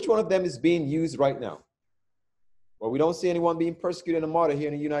 which one of them is being used right now? Well, we don't see anyone being persecuted and martyred here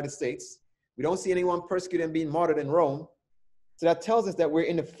in the United States. We don't see anyone persecuted and being martyred in Rome. So that tells us that we're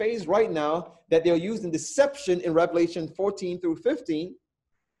in a phase right now that they're using deception in Revelation 14 through 15.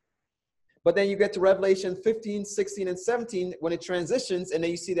 But then you get to Revelation 15, 16, and 17 when it transitions, and then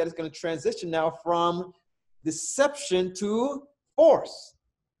you see that it's going to transition now from deception to force.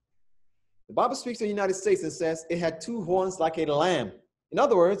 The Bible speaks of the United States and says it had two horns like a lamb. In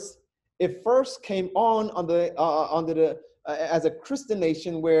other words, it first came on as a Christian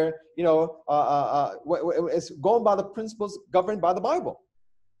nation where, it's going by the principles governed by the Bible.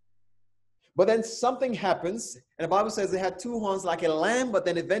 But then something happens, and the Bible says it had two horns like a lamb, but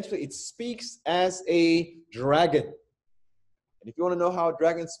then eventually it speaks as a dragon. And if you want to know how a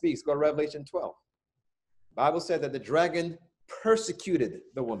dragon speaks, go to Revelation 12. The Bible said that the dragon persecuted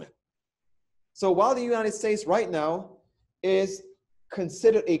the woman. So while the United States right now is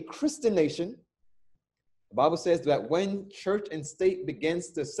considered a Christian nation, the Bible says that when church and state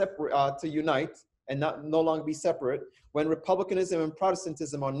begins to separate, to unite and no longer be separate, when republicanism and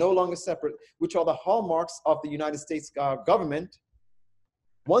Protestantism are no longer separate, which are the hallmarks of the United States government,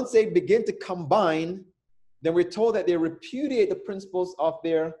 once they begin to combine, then we're told that they repudiate the principles of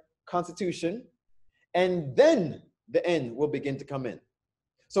their constitution, and then the end will begin to come in.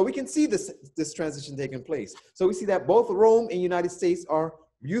 So we can see this transition taking place. So we see that both Rome and United States are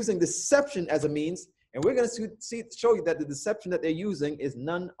using deception as a means, and we're going to show you that the deception that they're using is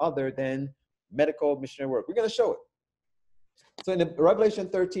none other than medical missionary work. We're going to show it. So in Revelation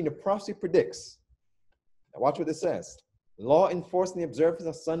 13, the prophecy predicts. Now watch what it says. Law enforcing the observance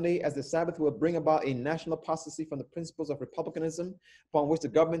of Sunday as the Sabbath will bring about a national apostasy from the principles of republicanism upon which the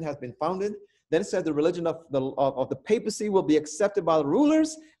government has been founded. Then it says the religion of the papacy will be accepted by the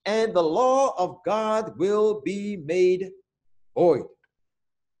rulers, and the law of God will be made void.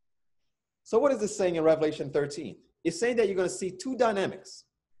 So what is this saying in Revelation 13? It's saying that you're going to see two dynamics.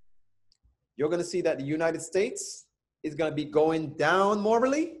 You're going to see that the United States is going to be going down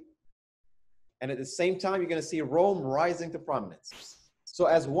morally, and at the same time, you're going to see Rome rising to prominence. So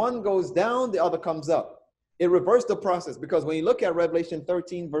as one goes down, the other comes up. It reversed the process, because when you look at Revelation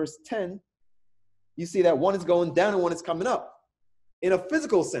 13, verse 10, you see that one is going down and one is coming up. In a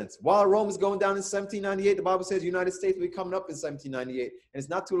physical sense, while Rome is going down in 1798, the Bible says the United States will be coming up in 1798. And it's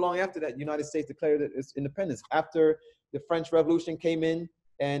not too long after that the United States declared its independence. After the French Revolution came in,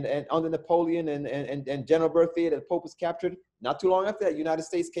 and under Napoleon and General Berthier, the Pope was captured, not too long after that, the United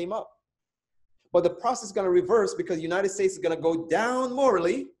States came up. But the process is going to reverse, because the United States is going to go down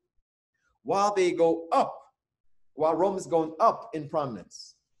morally while they go up, while Rome is going up in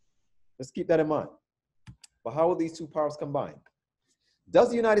prominence. Let's keep that in mind. But how will these two powers combine? Does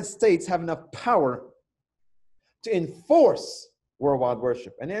the United States have enough power to enforce worldwide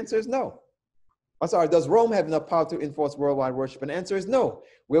worship? And the answer is no. I'm sorry, does Rome have enough power to enforce worldwide worship? And the answer is no.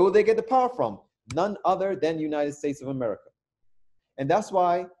 Where will they get the power from? None other than the United States of America. And that's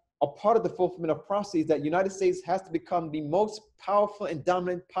why a part of the fulfillment of prophecy is that the United States has to become the most powerful and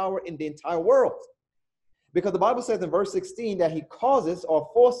dominant power in the entire world. Because the Bible says in verse 16 that he causes or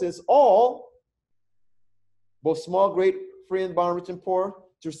forces all, both small, great, free and bond, rich and poor,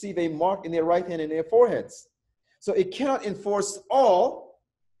 to receive a mark in their right hand and their foreheads. So it cannot enforce all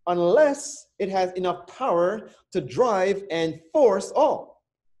unless it has enough power to drive and force all.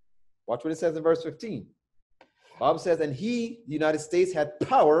 Watch what it says in verse 15. The Bible says, and he, the United States, had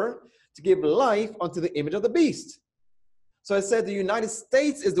power to give life unto the image of the beast. So it said the United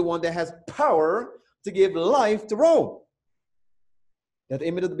States is the one that has power to give life to Rome. That the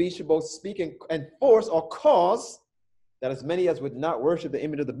image of the beast should both speak and force or cause that as many as would not worship the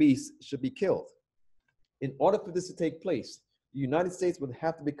image of the beast should be killed. In order for this to take place, the United States would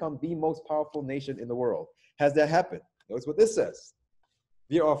have to become the most powerful nation in the world. Has that happened? Notice what this says.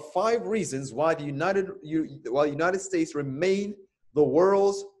 There are 5 reasons why the United States remain the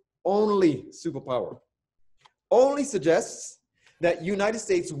world's only superpower. Only suggests that United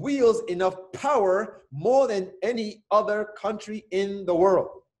States wields enough power more than any other country in the world.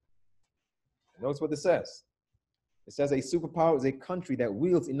 Notice what this says. It says a superpower is a country that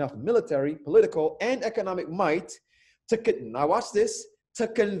wields enough military, political, and economic might to, now watch this, to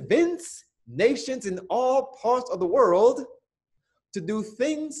convince nations in all parts of the world to do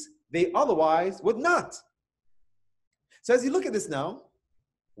things they otherwise would not. So as you look at this now,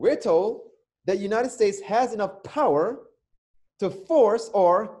 we're told that the United States has enough power to force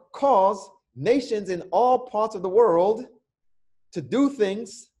or cause nations in all parts of the world to do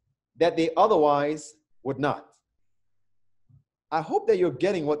things that they otherwise would not. I hope that you're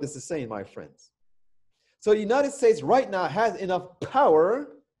getting what this is saying, my friends. So the United States right now has enough power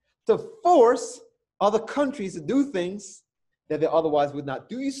to force other countries to do things that they otherwise would not.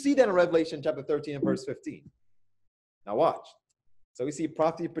 Do you see that in Revelation chapter 13 and verse 15? Now watch. So we see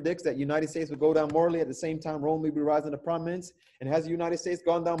prophecy predicts that United States will go down morally. At the same time, Rome will be rising to prominence. And has the United States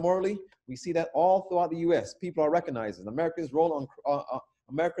gone down morally? We see that all throughout the U.S. People are recognizing America's role on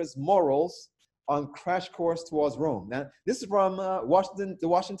America's morals on crash course towards Rome. Now, this is from the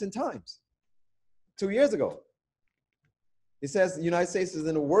Washington Times 2 years ago. It says the United States is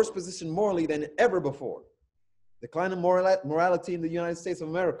in a worse position morally than ever before. Decline in morality in the United States of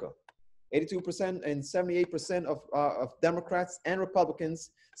America. 82% and 78% of Democrats and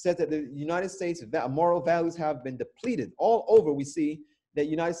Republicans said that the United States moral values have been depleted. All over, we see that the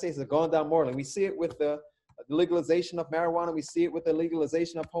United States has gone down morally. We see it with the legalization of marijuana. We see it with the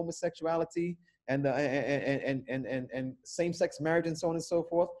legalization of homosexuality and same-sex marriage and so on and so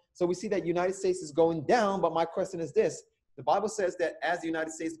forth. So we see that the United States is going down, but my question is this. The Bible says that as the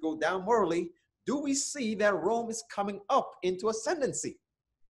United States go down morally, do we see that Rome is coming up into ascendancy?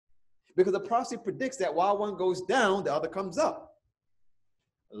 Because the prophecy predicts that while one goes down, the other comes up.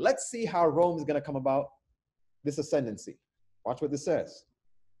 Let's see how Rome is going to come about this ascendancy. Watch what this says.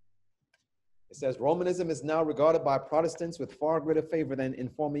 It says, Romanism is now regarded by Protestants with far greater favor than in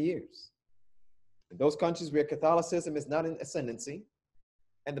former years. In those countries where Catholicism is not in ascendancy,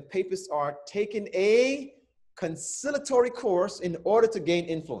 and the papists are taking a conciliatory course in order to gain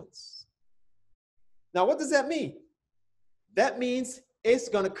influence. Now, what does that mean? That means it's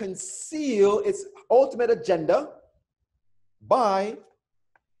going to conceal its ultimate agenda by,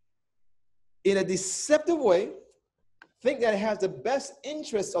 in a deceptive way, think that it has the best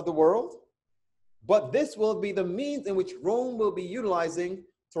interests of the world, but this will be the means in which Rome will be utilizing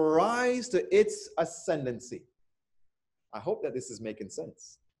to rise to its ascendancy. I hope that this is making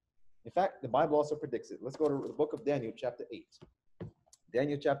sense. In fact, the Bible also predicts it. Let's go to the book of Daniel, chapter 8.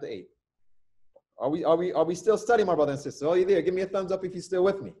 Daniel, chapter 8. Are we still studying, my brother and sister? Oh, you there? Give me a thumbs up if you're still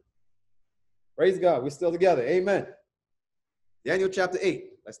with me. Praise God. We're still together. Amen. Daniel chapter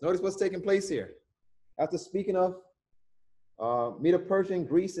 8. Let's notice what's taking place here. After speaking of Medo-Persia and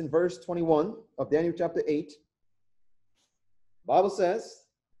Greece in verse 21 of Daniel chapter 8, Bible says,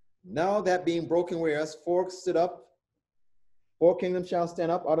 now that being broken whereas four stood up, four kingdoms shall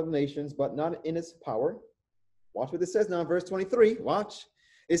stand up out of the nations, but not in its power. Watch what it says now in verse 23. Watch.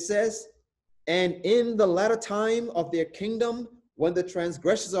 It says, and in the latter time of their kingdom, when the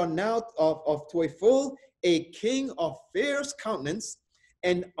transgressors are now of to a full, a king of fierce countenance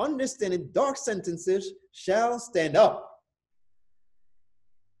and understanding dark sentences shall stand up.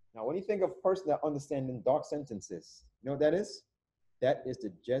 Now, when you think of a person that understands dark sentences, you know what that is? That is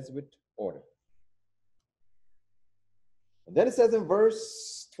the Jesuit order. And then it says in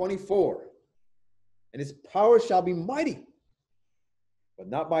verse 24, and his power shall be mighty, but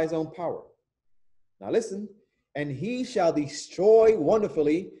not by his own power. Now listen, and he shall destroy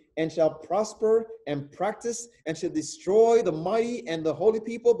wonderfully, and shall prosper and practice, and shall destroy the mighty and the holy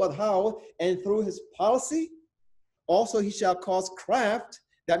people. But how? And through his policy, also he shall cause craft,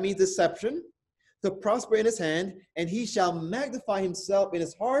 that means deception, to prosper in his hand, and he shall magnify himself in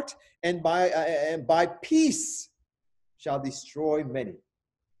his heart, and by peace shall destroy many.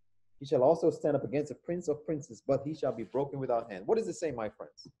 He shall also stand up against a prince of princes, but he shall be broken without hand. What does it say, my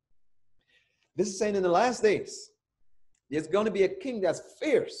friends? This is saying in the last days, there's going to be a king that's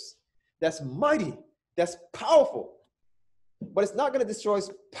fierce, that's mighty, that's powerful. But it's not going to destroy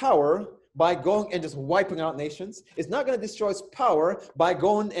his power by going and just wiping out nations. It's not going to destroy its power by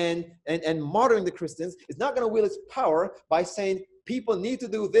going and martyring the Christians. It's not going to wield its power by saying people need to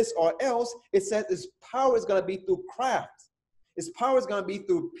do this or else. It says its power is going to be through craft. Its power is going to be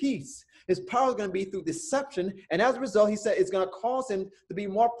through peace. His power is going to be through deception. And as a result, he said it's going to cause him to be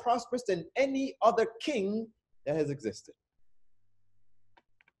more prosperous than any other king that has existed.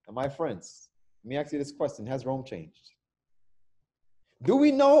 And my friends, let me ask you this question. Has Rome changed? Do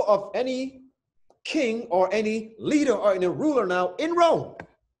we know of any king or any leader or any ruler now in Rome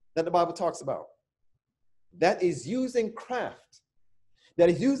that the Bible talks about that is using craft, that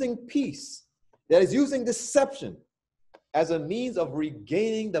is using peace, that is using deception as a means of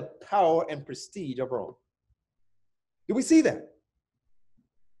regaining the power and prestige of Rome? Do we see that?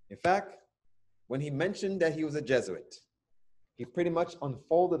 In fact, when he mentioned that he was a Jesuit, he pretty much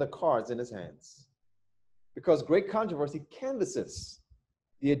unfolded the cards in his hands, because great controversy canvasses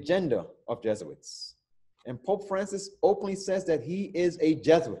the agenda of Jesuits. And Pope Francis openly says that he is a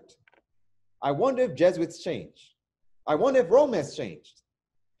Jesuit. I wonder if Jesuits change. I wonder if Rome has changed.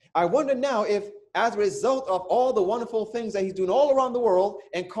 I wonder now if, as a result of all the wonderful things that he's doing all around the world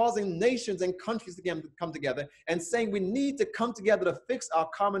and causing nations and countries to come together and saying we need to come together to fix our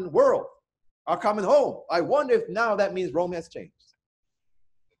common world, are coming home. I wonder if now that means Rome has changed.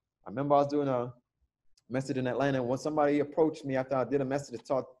 I remember I was doing a message in Atlanta, and when somebody approached me after I did a message to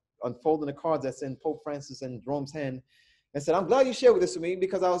talk, unfolding the cards that's in Pope Francis and Rome's hand, and said, I'm glad you shared this with me,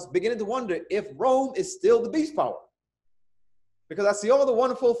 because I was beginning to wonder if Rome is still the beast power. Because I see all the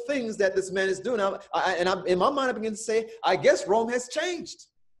wonderful things that this man is doing. In my mind, I begin to say, I guess Rome has changed.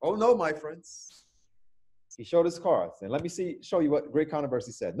 Oh no, my friends. He showed his cards. And let me show you what great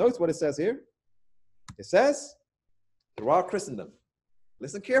controversy said. Notice what it says here. It says, throughout Christendom,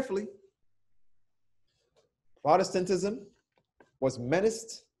 listen carefully, Protestantism was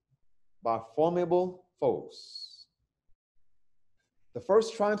menaced by formidable foes. The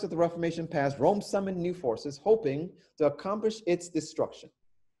first triumphs of the Reformation past, Rome summoned new forces, hoping to accomplish its destruction.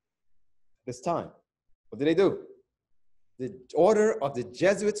 This time, what did they do? The order of the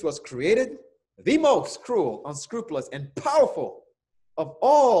Jesuits was created, the most cruel, unscrupulous, and powerful of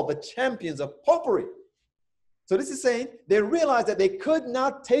all the champions of popery. So this is saying they realized that they could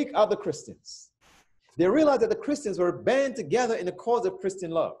not take out the Christians. They realized that the Christians were band together in the cause of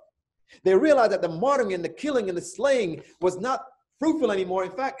Christian love. They realized that the martyring and the killing and the slaying was not fruitful anymore.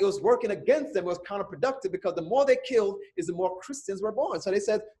 In fact, it was working against them. It was counterproductive, because the more they killed is the more Christians were born. So they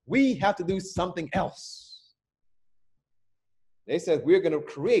said, we have to do something else. They said, we're going to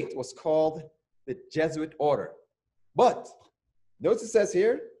create what's called the Jesuit order. But notice it says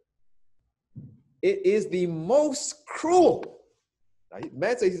here, it is the most cruel. Now,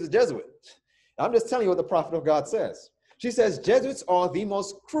 man says he's a Jesuit. I'm just telling you what the prophet of God says. She says, Jesuits are the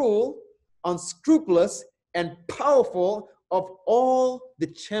most cruel, unscrupulous, and powerful of all the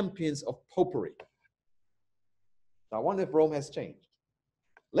champions of popery. Now, I wonder if Rome has changed.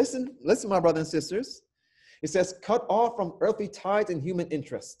 Listen, my brothers and sisters. It says, cut off from earthly ties and human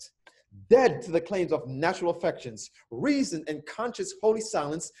interest, dead to the claims of natural affections, reason and conscious holy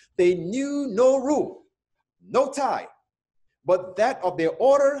silence, they knew no rule, no tie, but that of their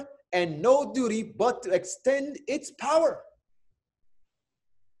order, and no duty but to extend its power.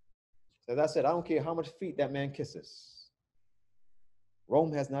 As I said, I don't care how much feet that man kisses.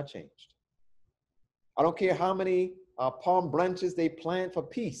 Rome has not changed. I don't care how many palm branches they plant for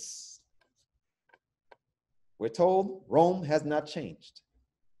peace. We're told Rome has not changed.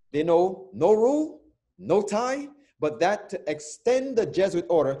 They know no rule, no tie, but that to extend the Jesuit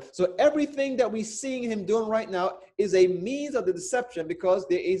order. So everything that we see him doing right now is a means of the deception, because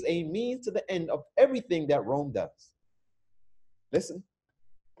there is a means to the end of everything that Rome does. Listen.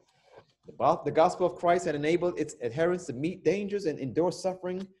 The gospel of Christ had enabled its adherents to meet dangers and endure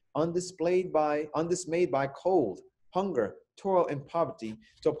suffering undismayed by cold, hunger, toil, and poverty,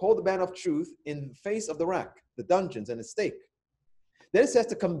 to uphold the banner of truth in the face of the rack, the dungeons, and the stake. Then it says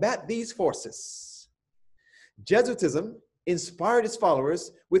to combat these forces. Jesuitism inspired its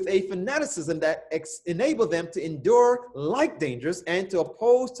followers with a fanaticism that enabled them to endure like dangers and to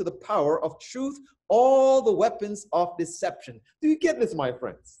oppose to the power of truth all the weapons of deception. Do you get this, my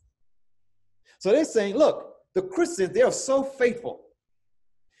friends? So they're saying, look, the Christians, they are so faithful.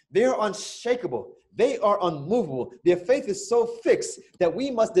 They are unshakable. They are unmovable. Their faith is so fixed that we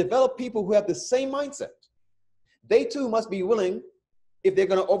must develop people who have the same mindset. They too must be willing, if they're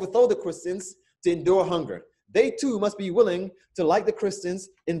going to overthrow the Christians, to endure hunger. They too must be willing to, like the Christians,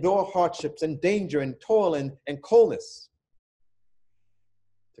 endure hardships and danger and toil and coldness.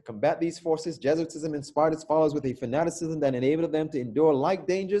 To combat these forces, Jesuitism inspired its followers with a fanaticism that enabled them to endure like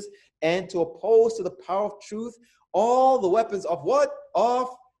dangers and to oppose to the power of truth all the weapons of what?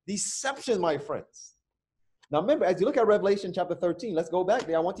 Of deception, my friends. Now remember, as you look at Revelation chapter 13, let's go back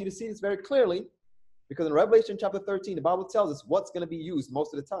there. I want you to see this very clearly, because in Revelation chapter 13, the Bible tells us what's going to be used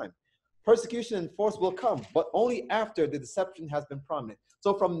most of the time. Persecution and force will come, but only after the deception has been prominent.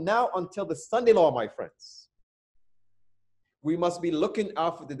 So from now until the Sunday law, my friends, we must be looking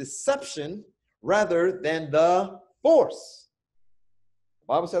out for the deception rather than the force. The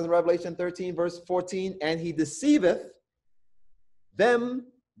Bible says in Revelation 13, verse 14, and he deceiveth them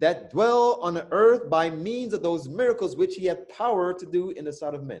that dwell on the earth by means of those miracles which he hath power to do in the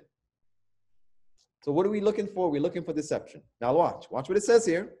sight of men. So what are we looking for? We're looking for deception. Now watch what it says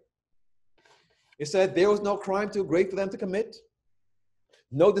here. It said there was no crime too great for them to commit,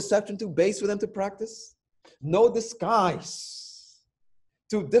 no deception too base for them to practice, no disguise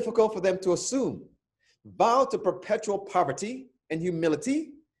too difficult for them to assume. Vowed to perpetual poverty and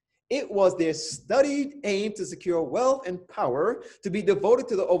humility, it was their studied aim to secure wealth and power, to be devoted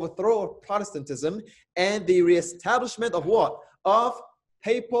to the overthrow of Protestantism and the reestablishment of what? Of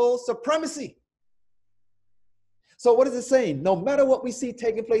papal supremacy. So what is it saying? No matter what we see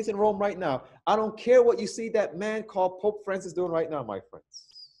taking place in Rome right now, I don't care what you see that man called Pope Francis doing right now, my friends.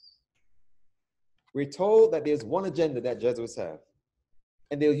 We're told that there's one agenda that Jesuits have,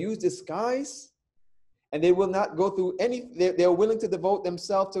 and they'll use disguise, and they will not go through any, they're willing to devote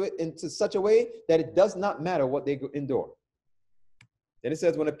themselves to it into such a way that it does not matter what they endure. Then it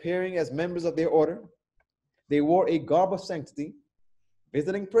says, when appearing as members of their order, they wore a garb of sanctity,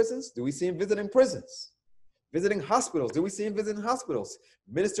 visiting prisons. Do we see them visiting prisons? Visiting hospitals. Do we see him visiting hospitals?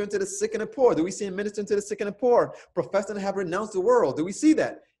 Ministering to the sick and the poor. Do we see him ministering to the sick and the poor? Professing to have renounced the world. Do we see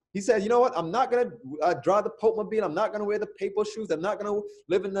that? He said, you know what? I'm not going to drive the Pope mobile. I'm not going to wear the papal shoes. I'm not going to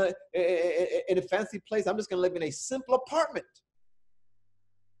live in a fancy place. I'm just going to live in a simple apartment.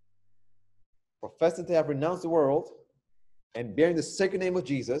 Professing to have renounced the world and bearing the sacred name of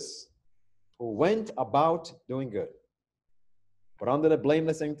Jesus, who went about doing good, but under the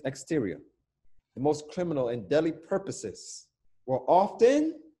blameless exterior, the most criminal and deadly purposes were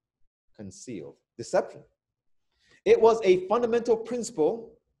often concealed. Deception. It was a fundamental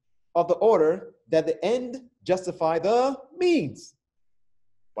principle of the order that the end justify the means.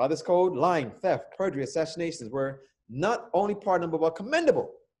 By this code, lying, theft, perjury, assassinations were not only pardonable but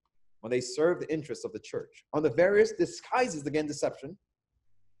commendable when they served the interests of the church. On the various disguises against deception,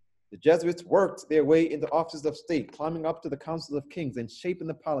 the Jesuits worked their way into offices of state, climbing up to the councils of kings and shaping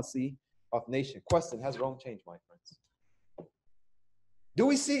the policy of nation. Question, has Rome changed, my friends? Do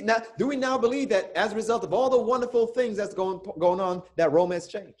we now believe that as a result of all the wonderful things that's going on, that Rome has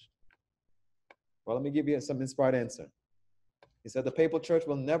changed? Well, let me give you some inspired answer. He said the papal church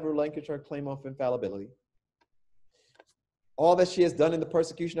will never relinquish her claim of infallibility. All that she has done in the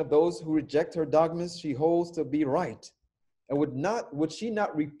persecution of those who reject her dogmas, she holds to be right. And would she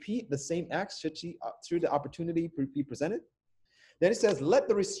not repeat the same acts should the opportunity be presented? Then he says, let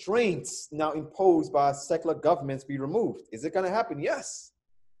the restraints now imposed by secular governments be removed. Is it going to happen? Yes.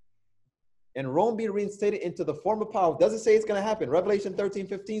 And Rome be reinstated into the former power. Does it say it's going to happen? Revelation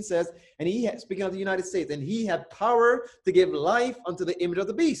 13:15 says, and he had, speaking of the United States, and he had power to give life unto the image of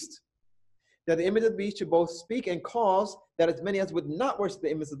the beast. That the image of the beast should both speak and cause that as many as would not worship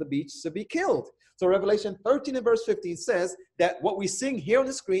the image of the beast should be killed. So Revelation 13 and verse 15 says that what we sing here on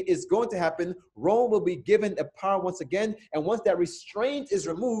the screen is going to happen. Rome will be given a power once again. And once that restraint is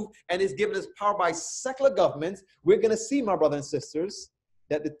removed and is given as power by secular governments, we're going to see, my brothers and sisters,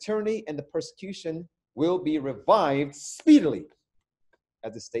 that the tyranny and the persecution will be revived speedily,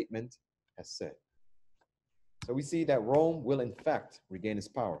 as the statement has said. So we see that Rome will in fact regain its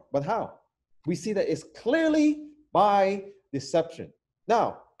power. But how? We see that it's clearly by deception.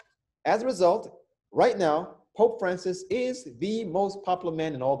 Now, as a result, right now, Pope Francis is the most popular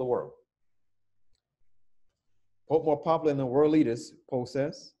man in all the world. Pope more popular than the world leaders, Pope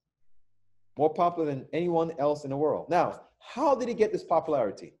says. More popular than anyone else in the world. Now, how did he get this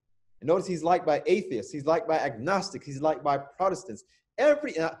popularity? And notice he's liked by atheists. He's liked by agnostics. He's liked by Protestants.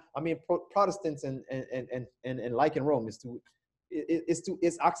 Protestants and like in Rome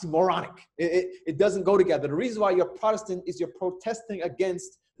it's oxymoronic. It doesn't go together. The reason why you're Protestant is you're protesting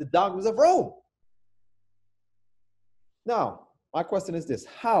against the dogmas of Rome. Now, my question is this: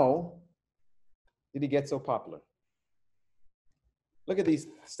 how did he get so popular? Look at these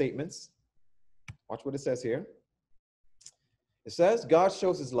statements. Watch what it says here. It says, God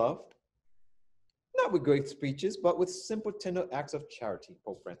shows his love, not with great speeches, but with simple, tender acts of charity,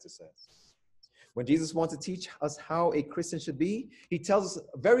 Pope Francis says. When Jesus wants to teach us how a Christian should be, he tells us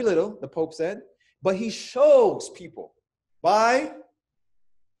very little, the Pope said, but he shows people by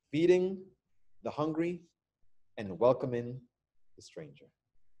feeding the hungry and welcoming the stranger.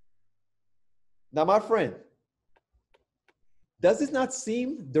 Now, my friend, does this not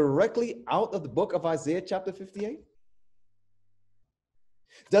seem directly out of the book of Isaiah chapter 58?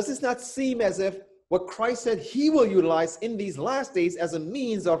 Does this not seem as if what Christ said he will utilize in these last days as a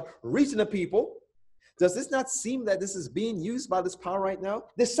means of reaching the people? Does this not seem that this is being used by this power right now?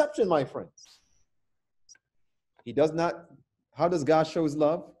 Deception, my friends. He does not. How does God show his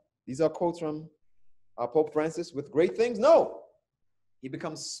love? These are quotes from Pope Francis. With great things? No. He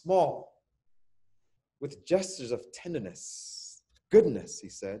becomes small with gestures of tenderness, goodness, he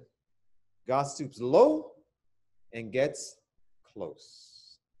said. God stoops low and gets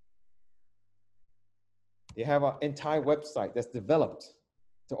close. They have an entire website that's developed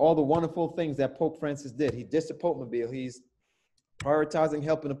to all the wonderful things that Pope Francis did. He ditched the Pope mobile. He's prioritizing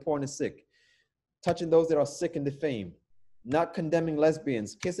helping the poor and the sick, touching those that are sick and defamed, not condemning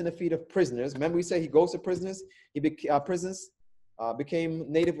lesbians, kissing the feet of prisoners. Remember we say he goes to prisoners? He became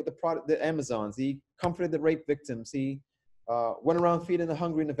native with the Amazons. He comforted the rape victims. He went around feeding the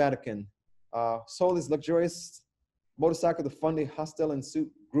hungry in the Vatican, sold his luxurious motorcycle to fund a hostel and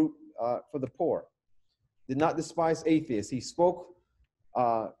suit group for the poor. Did not despise atheists. He spoke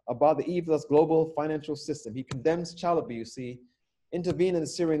about the evilest global financial system. He condemns child abuse. He intervened in the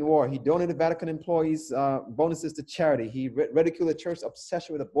Syrian war. He donated Vatican employees' bonuses to charity. He ridiculed the church's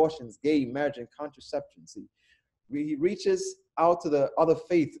obsession with abortions, gay marriage, and contraception. He reaches out to the other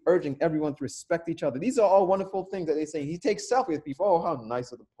faith, urging everyone to respect each other. These are all wonderful things that they say. He takes selfies with people. Oh, how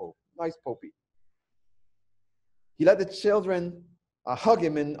nice of the Pope. Nice Popey. He let the children hug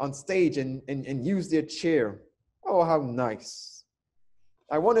him on stage and use their chair. Oh, how nice.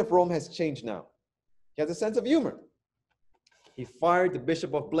 I wonder if Rome has changed now. He has a sense of humor. He fired the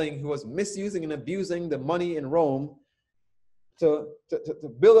Bishop of Bling, who was misusing and abusing the money in Rome to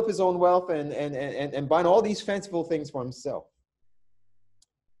build up his own wealth and buying all these fanciful things for himself.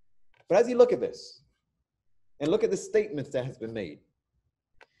 But as you look at this, and look at the statements that has been made,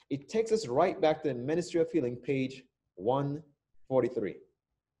 it takes us right back to the Ministry of Healing, page 143,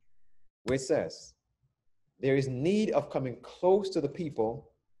 where it says, there is need of coming close to the people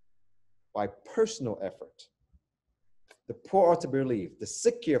by personal effort. The poor are to be relieved, the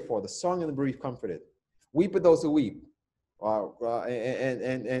sick cared for, the strong and the bereaved comforted. Weep with those who weep,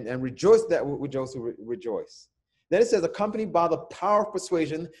 and rejoice with those who rejoice. Then it says, accompanied by the power of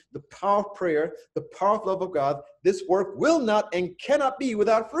persuasion, the power of prayer, the power of love of God, this work will not and cannot be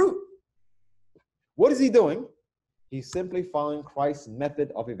without fruit. What is he doing? He's simply following Christ's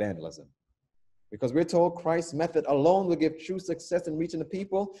method of evangelism. Because we're told Christ's method alone will give true success in reaching the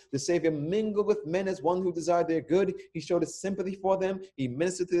people. The Savior mingled with men as one who desired their good. He showed his sympathy for them. He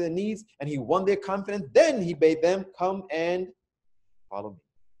ministered to their needs, and he won their confidence. Then he bade them come and follow me.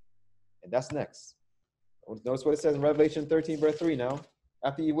 And that's next. Notice what it says in Revelation 13, verse 3 now.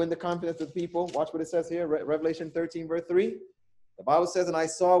 After you win the confidence of the people, watch what it says here, Revelation 13, verse 3. The Bible says, and I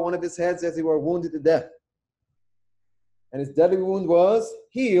saw one of his heads as he were wounded to death. And his deadly wound was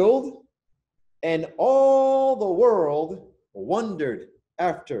healed, and all the world wondered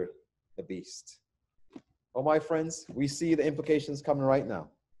after the beast. Oh, my friends, we see the implications coming right now.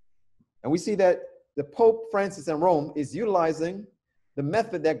 And we see that the Pope Francis in Rome is utilizing the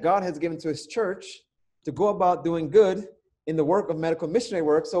method that God has given to his church to go about doing good in the work of medical missionary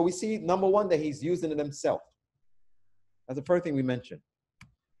work. So we see, number one, that he's using it himself. That's the first thing we mentioned.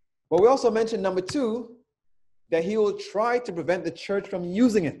 But we also mentioned, number two, that he will try to prevent the church from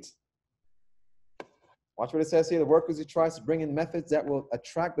using it. Watch what it says here. The workers he tries to bring in methods that will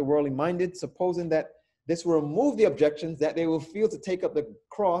attract the worldly minded, supposing that this will remove the objections that they will feel to take up the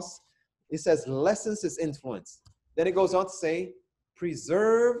cross. It says lessens his influence. Then it goes on to say,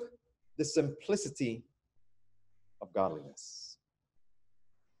 preserve the simplicity of godliness.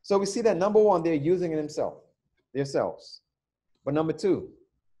 So we see that number one, they're using it themselves. But number two,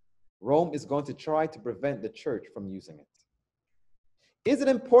 Rome is going to try to prevent the church from using it. Is it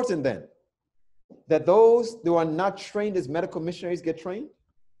important then that those who are not trained as medical missionaries get trained?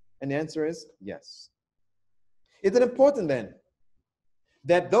 And the answer is yes. Is it important then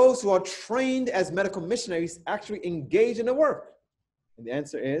that those who are trained as medical missionaries actually engage in the work? And the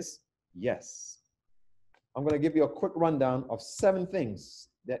answer is yes. I'm going to give you a quick rundown of 7 things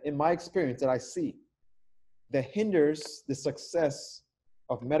that in my experience that I see that hinders the success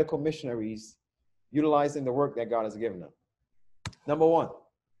of medical missionaries utilizing the work that God has given them. Number one,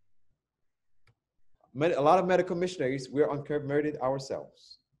 a lot of medical missionaries, we're unconverted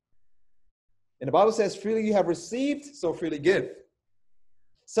ourselves. And the Bible says, freely you have received, so freely give.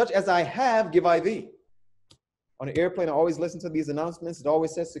 Such as I have, give I thee. On an airplane, I always listen to these announcements. It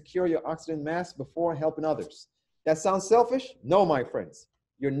always says, secure your oxygen mask before helping others. That sounds selfish? No, my friends.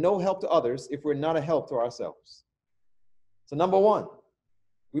 You're no help to others if we're not a help to ourselves. So number one,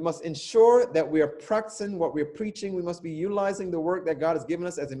 we must ensure that we are practicing what we're preaching. We must be utilizing the work that God has given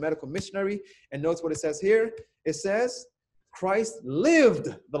us as a medical missionary. And notice what it says here. It says, Christ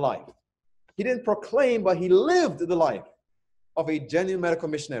lived the life. He didn't proclaim, but he lived the life of a genuine medical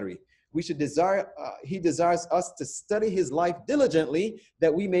missionary. He desires us to study his life diligently,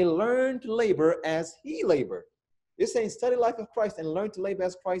 that we may learn to labor as he labored. It's saying study the life of Christ and learn to labor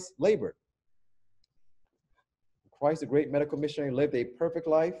as Christ labored. Christ, the great medical missionary, lived a perfect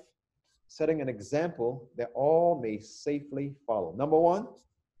life, setting an example that all may safely follow. Number one,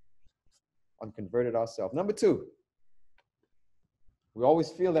 unconverted ourselves. Number two, we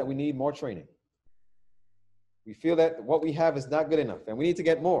always feel that we need more training. We feel that what we have is not good enough and we need to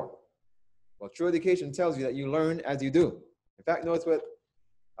get more. Well, true education tells you that you learn as you do. In fact, notice what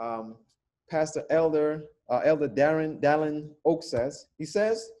Pastor Elder Dallin Oak says. He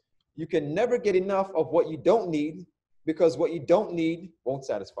says, you can never get enough of what you don't need because what you don't need won't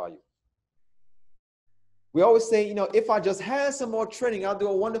satisfy you. We always say, you know, if I just had some more training, I'll do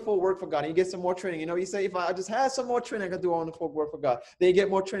a wonderful work for God. And you get some more training. You know, you say, if I just had some more training, I could do a wonderful work for God. Then you get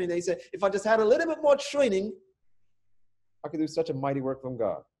more training. Then you say, if I just had a little bit more training, I could do such a mighty work from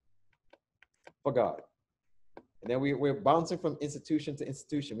God, for God. And then we're bouncing from institution to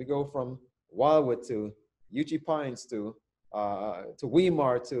institution. We go from Wildwood to UG Pines to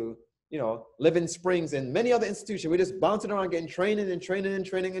Weimar to, you know, Living Springs and many other institutions. We're just bouncing around getting training and training and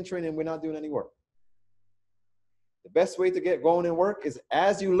training and training. We're not doing any work. The best way to get going in work is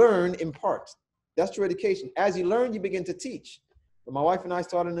as you learn, impart. That's true education. As you learn, you begin to teach. But my wife and I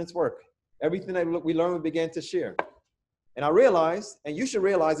started in this work. Everything that we learned, we began to share. And I realized, and you should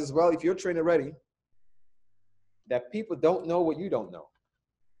realize as well, if you're trained already, that people don't know what you don't know.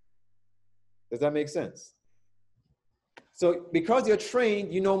 Does that make sense? So because you're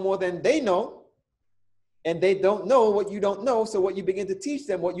trained, you know more than they know, and they don't know what you don't know. So what you begin to teach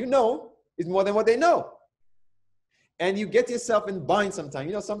them, what you know, is more than what they know. And you get yourself in bind sometimes.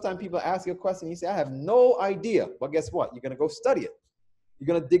 You know, sometimes people ask you a question, and you say, I have no idea. But guess what? You're going to go study it. You're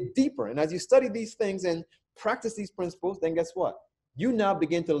going to dig deeper. And as you study these things and practice these principles, then guess what? You now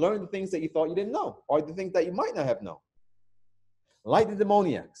begin to learn the things that you thought you didn't know, or the things that you might not have known. Like the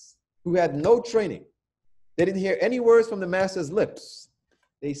demoniacs, who had no training. They didn't hear any words from the master's lips.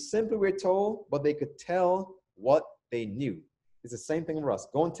 They simply were told, but they could tell what they knew. It's the same thing for us.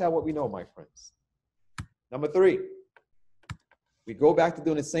 Go and tell what we know, my friends. Number 3, we go back to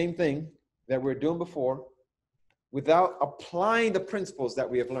doing the same thing that we were doing before without applying the principles that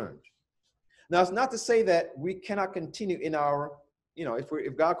we have learned. Now, it's not to say that we cannot continue in our, you know,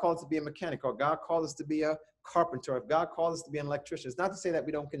 if God calls us to be a mechanic, or God calls us to be a carpenter, or if God calls us to be an electrician, it's not to say that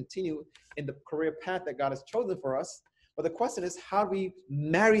we don't continue in the career path that God has chosen for us. But the question is, how do we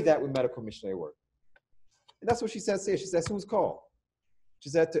marry that with medical missionary work? And that's what she says here. She says, who's called? She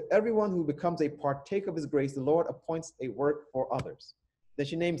said, to everyone who becomes a partaker of his grace, the Lord appoints a work for others. Then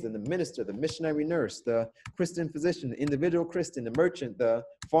she names them: the minister, the missionary nurse, the Christian physician, the individual Christian, the merchant, the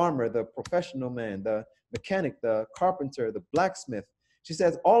farmer, the professional man, the mechanic, the carpenter, the blacksmith. She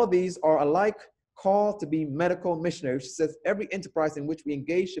says all of these are alike called to be medical missionaries. She says every enterprise in which we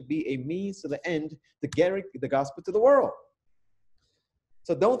engage should be a means to the end to get the gospel to the world.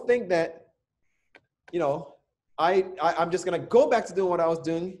 So don't think that, you know, I'm just going to go back to doing what I was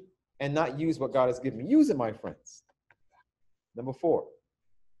doing and not use what God has given me. Use it, my friends. Number 4,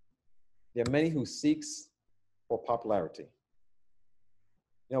 there are many who seeks for popularity.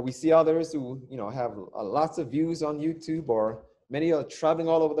 You know, we see others who, you know, have lots of views on YouTube, or many are traveling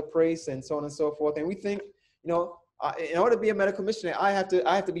all over the place and so on and so forth. And we think, you know, in order to be a medical missionary, I have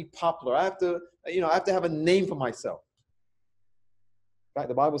to be popular. I have to, you know, I have to have a name for myself. In fact,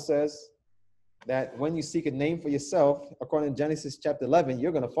 the Bible says that when you seek a name for yourself, according to Genesis chapter 11,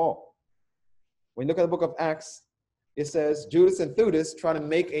 you're going to fall. When you look at the book of Acts, it says Judas and Theudas try to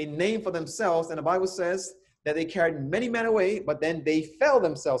make a name for themselves, and the Bible says that they carried many men away, but then they fell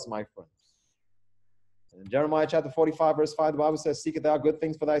themselves, my friends. In Jeremiah chapter 45, verse 5, the Bible says, seeketh thou good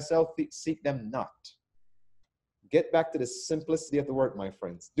things for thyself, seek them not. Get back to the simplicity of the work, my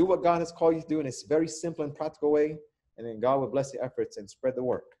friends. Do what God has called you to do in a very simple and practical way, and then God will bless your efforts and spread the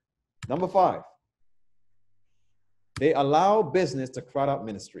work. Number 5, they allow business to crowd out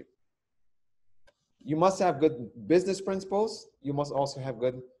ministry. You must have good business principles. You must also have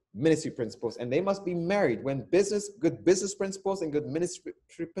good ministry principles, and they must be married. When good business principles and good ministry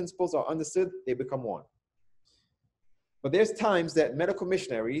principles are understood, they become one. But there's times that medical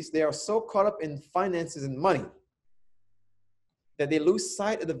missionaries, they are so caught up in finances and money that they lose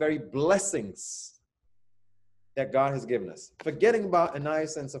sight of the very blessings that God has given us, forgetting about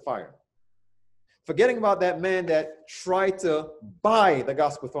Ananias and Sapphira, forgetting about that man that tried to buy the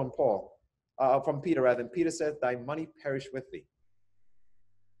gospel from Peter, rather. And Peter said, thy money perish with thee.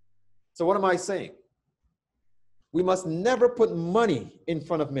 So what am I saying? We must never put money in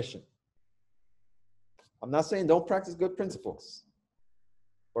front of mission. I'm not saying don't practice good principles.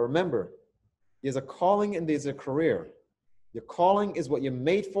 But remember, there's a calling and there's a career. Your calling is what you're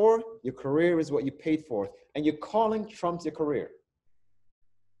made for. Your career is what you paid for. And your calling trumps your career.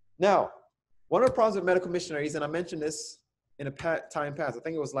 Now, one of the problems with medical missionaries, and I mentioned this in a time past, I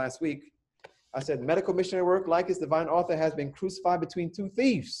think it was last week, I said, medical missionary work, like its divine author, has been crucified between 2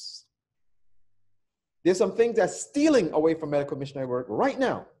 thieves. There's some things that's stealing away from medical missionary work right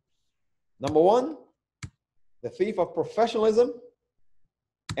now. Number 1, the thief of professionalism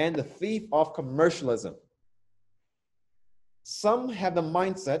and the thief of commercialism. Some have the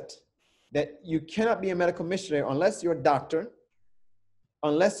mindset that you cannot be a medical missionary unless you're a doctor,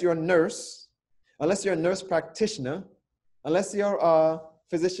 unless you're a nurse practitioner, unless you're a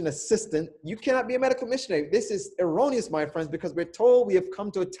physician assistant, you cannot be a medical missionary. This is erroneous, my friends, because we're told we have come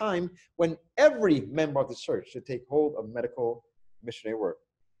to a time when every member of the church should take hold of medical missionary work.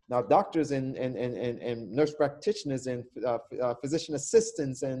 Now, doctors and nurse practitioners and physician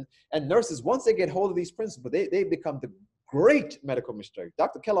assistants and nurses, once they get hold of these principles, they become the great medical missionary.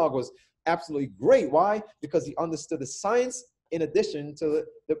 Dr. Kellogg was absolutely great. Why? Because he understood the science in addition to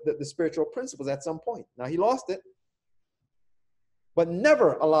the spiritual principles at some point. Now, he lost it. But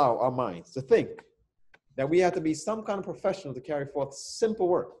never allow our minds to think that we have to be some kind of professional to carry forth simple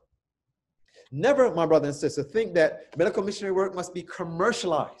work. Never, my brother and sister, think that medical missionary work must be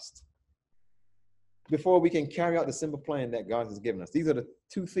commercialized before we can carry out the simple plan that God has given us. These are the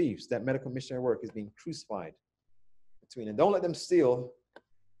two thieves that medical missionary work is being crucified between. And don't let them steal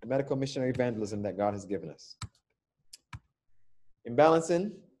the medical missionary evangelism that God has given us. In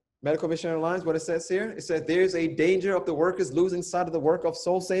balancing medical missionary lines, what it says here, it says there's a danger of the workers losing sight of the work of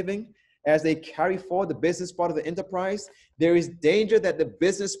soul saving as they carry forward the business part of the enterprise. There is danger that the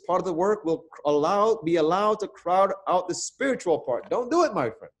business part of the work will be allowed to crowd out the spiritual part. Don't do it, my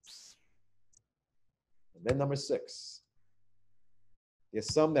friends. And then number 6,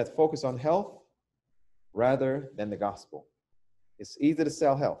 there's some that focus on health rather than the gospel. It's easy to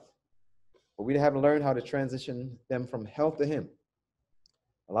sell health, but we haven't learned how to transition them from health to Him.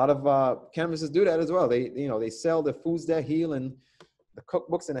 A lot of canvases do that as well. They sell the foods that heal and the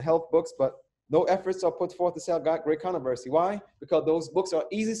cookbooks and the health books, but no efforts are put forth to sell Great Controversy. Why? Because those books are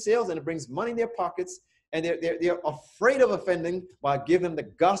easy sales and it brings money in their pockets, and they're afraid of offending by giving them the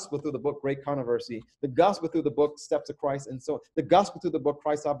gospel through the book Great Controversy, the gospel through the book Steps of Christ, and so the gospel through the book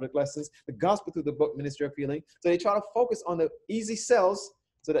Christ's Object Lessons, the gospel through the book Ministry of Healing. So they try to focus on the easy sells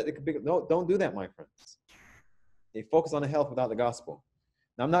so that they can be. No, don't do that, my friends. They focus on the health without the gospel.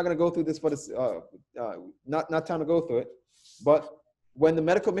 Now, I'm not going to go through this for this, not time to go through it, but when the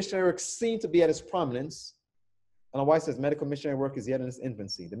medical missionary work seemed to be at its prominence, Ellen White says medical missionary work is yet in its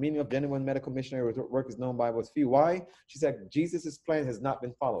infancy. The meaning of genuine medical missionary work is known by what's few. Why? She said Jesus' plan has not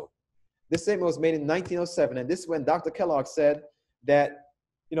been followed. This statement was made in 1907, and this is when Dr. Kellogg said that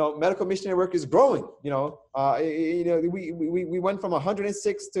medical missionary work is growing. We went from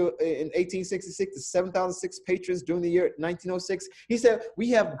 106 in 1866 to 7,006 patrons during the year 1906. He said,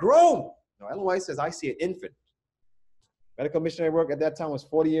 we have grown. Ellen White says, I see an infant. Medical missionary work at that time was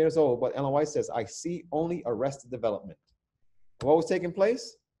 40 years old, but Ellen White says, I see only arrested development. And what was taking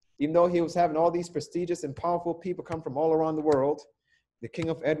place? Even though he was having all these prestigious and powerful people come from all around the world, the King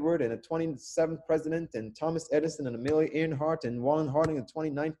of Edward and the 27th president, and Thomas Edison and Amelia Earhart and Warren Harding, the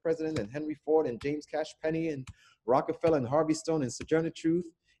 29th president, and Henry Ford and James Cash Penney and Rockefeller and Harvey Stone and Sojourner Truth.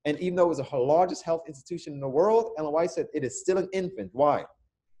 And even though it was the largest health institution in the world, Ellen White said it is still an infant. Why?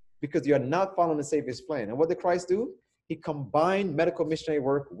 Because you are not following the Savior's plan. And what did Christ do? He combined medical missionary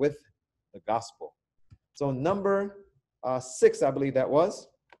work with the gospel. So number 6, I believe that was,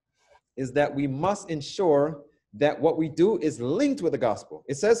 is that we must ensure that what we do is linked with the gospel.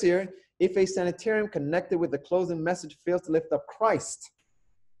 It says here, if a sanitarium connected with the closing message fails to lift up Christ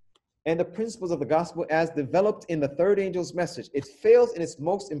and the principles of the gospel as developed in the third angel's message, it fails in its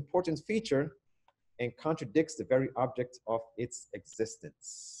most important feature and contradicts the very object of its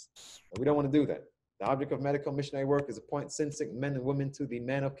existence. And we don't want to do that. The object of medical missionary work is to point sin-sick men and women to the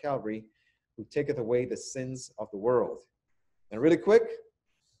man of Calvary who taketh away the sins of the world. And really quick,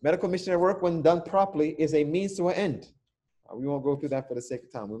 medical missionary work, when done properly, is a means to an end. We won't go through that for the sake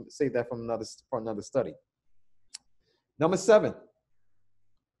of time. We'll save that for another study. Number 7,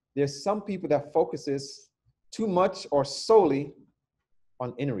 there's some people that focuses too much or solely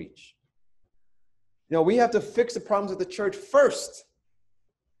on in-reach. We have to fix the problems of the church first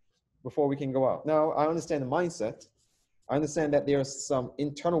before we can go out. Now, I understand the mindset. I understand that there's some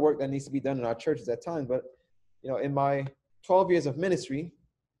internal work that needs to be done in our churches at times, but in my 12 years of ministry,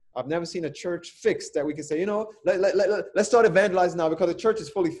 I've never seen a church fixed that we can say, let's start evangelizing now because the church is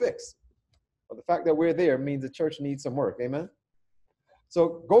fully fixed. But the fact that we're there means the church needs some work. Amen?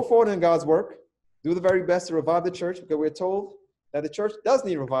 So go forward in God's work. Do the very best to revive the church because we're told that the church does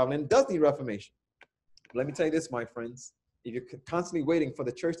need revival and does need reformation. But let me tell you this, my friends. If you're constantly waiting for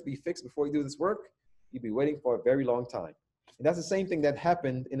the church to be fixed before you do this work, you'll be waiting for a very long time. And that's the same thing that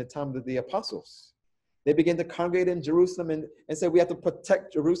happened in the time of the apostles. They began to congregate in Jerusalem and say we have to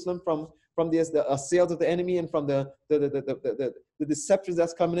protect Jerusalem from the assails of the enemy and from the deceptions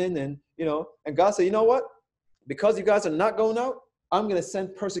that's coming in. And God said, you know what? Because you guys are not going out, I'm going to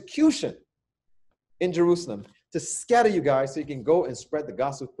send persecution in Jerusalem to scatter you guys so you can go and spread the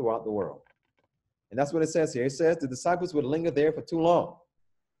gospel throughout the world. And that's what it says here. It says the disciples would linger there for too long,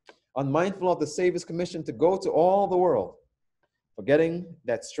 unmindful of the Savior's commission to go to all the world forgetting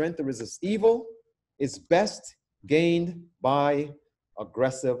that strength to resist evil is best gained by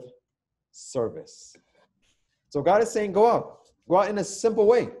aggressive service. So God is saying, go out in a simple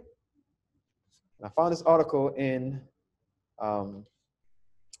way. I found this article in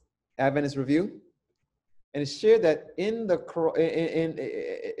Adventist Review, and it shared that it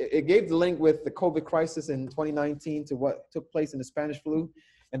gave the link with the COVID crisis in 2019 to what took place in the Spanish flu.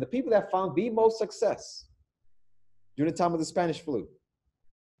 And the people that found the most success during the time of the Spanish flu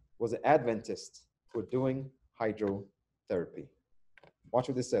was an Adventist who were doing hydrotherapy. Watch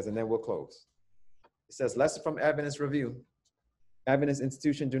what this says, and then we'll close. It says, lesson from Adventist Review, Adventist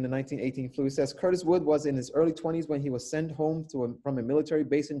institution during the 1918 flu. It says, Curtis Wood was in his early 20s when he was sent home from a military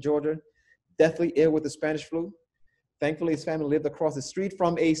base in Georgia, deathly ill with the Spanish flu. Thankfully, his family lived across the street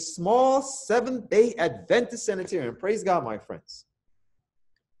from a small Seventh-day Adventist sanitarium. Praise God, my friends.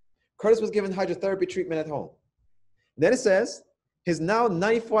 Curtis was given hydrotherapy treatment at home. Then it says, his now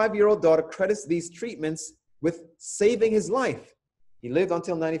 95-year-old daughter credits these treatments with saving his life. He lived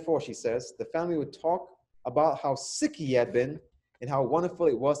until 94, she says. The family would talk about how sick he had been and how wonderful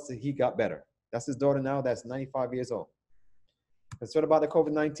it was that he got better. That's his daughter now, that's 95 years old. Let's talk about the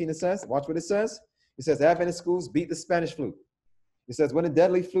COVID-19, it says. Watch what it says. It says, Adventist schools beat the Spanish flu. It says, when the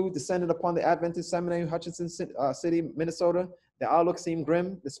deadly flu descended upon the Adventist seminary in Hutchinson City, Minnesota, the outlook seemed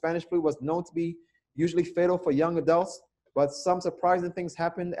grim. The Spanish flu was known to be usually fatal for young adults, but some surprising things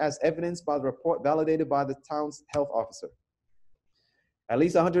happened as evidenced by the report validated by the town's health officer. At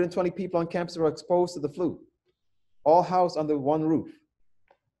least 120 people on campus were exposed to the flu, all housed under one roof.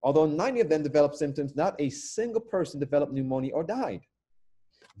 Although 90 of them developed symptoms, not a single person developed pneumonia or died.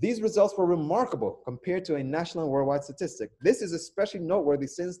 These results were remarkable compared to a national and worldwide statistic. This is especially noteworthy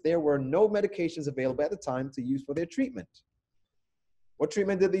since there were no medications available at the time to use for their treatment. What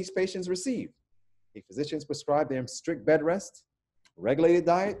treatment did these patients receive? The physicians prescribed them strict bed rest, regulated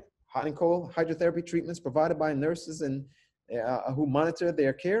diet, hot and cold hydrotherapy treatments provided by nurses and who monitored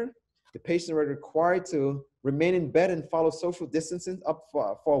their care. The patients were required to remain in bed and follow social distancing up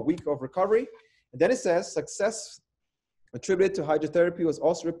for a week of recovery. And then it says success attributed to hydrotherapy was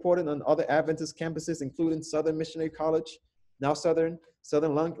also reported on other Adventist campuses, including Southern Missionary College, now Southern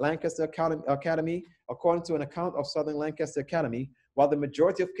Lancaster Academy, according to an account of Southern Lancaster Academy. While the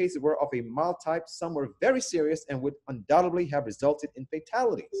majority of cases were of a mild type, some were very serious and would undoubtedly have resulted in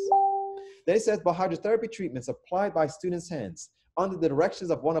fatalities. Then it says, but hydrotherapy treatments applied by students' hands under the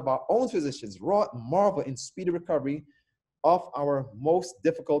directions of one of our own physicians wrought marvel in speedy recovery of our most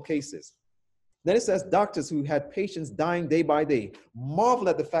difficult cases. Then it says, doctors who had patients dying day by day marveled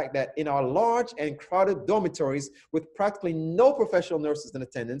at the fact that in our large and crowded dormitories with practically no professional nurses in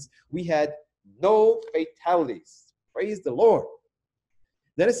attendance, we had no fatalities. Praise the Lord.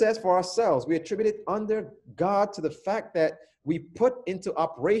 Then it says, for ourselves, we attributed under God to the fact that we put into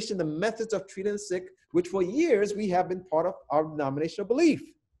operation the methods of treating the sick, which for years we have been part of our denominational belief.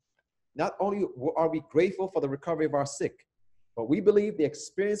 Not only are we grateful for the recovery of our sick, but we believe the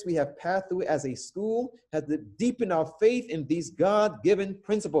experience we have passed through as a school has deepened our faith in these God-given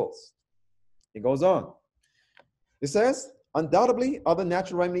principles. It goes on. It says, undoubtedly, other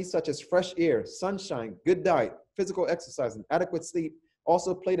natural remedies such as fresh air, sunshine, good diet, physical exercise, and adequate sleep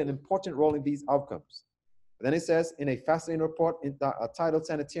also played an important role in these outcomes. Then it says, in a fascinating report titled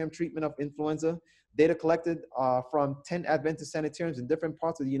Sanitarium Treatment of Influenza, data collected from 10 Adventist sanitariums in different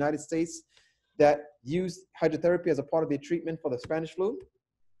parts of the United States that used hydrotherapy as a part of their treatment for the Spanish flu.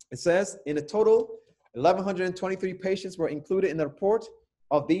 It says, in a total, 1,123 patients were included in the report.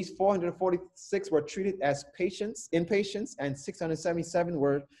 Of these, 446 were treated as inpatients, and 677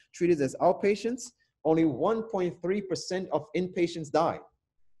 were treated as outpatients. Only 1.3% of inpatients died.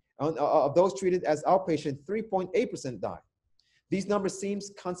 Of those treated as outpatient, 3.8% died. These numbers seem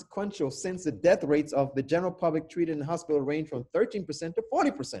consequential since the death rates of the general public treated in the hospital range from 13% to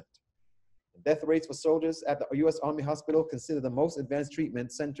 40%. The death rates for soldiers at the U.S. Army Hospital, considered the most advanced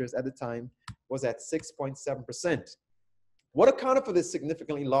treatment centers at the time, was at 6.7%. What accounted for this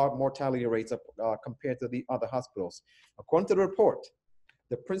significantly large mortality rates compared to the other hospitals? According to the report,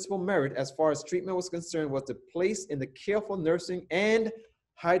 the principal merit as far as treatment was concerned was the place in the careful nursing and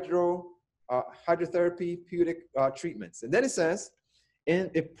hydrotherapeutic treatments. And then it says,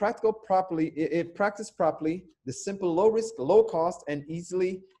 if practiced properly, the simple low risk, low cost, and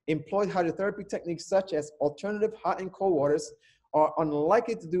easily employed hydrotherapy techniques such as alternative hot and cold waters are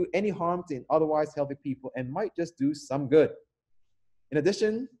unlikely to do any harm to otherwise healthy people and might just do some good. In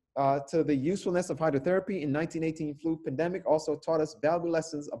addition to the usefulness of hydrotherapy, in 1918 flu pandemic also taught us valuable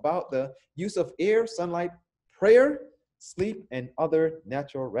lessons about the use of air, sunlight, prayer, sleep, and other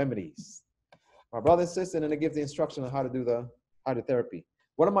natural remedies. My brother and sister, and then it gives the instruction on how to do the hydrotherapy.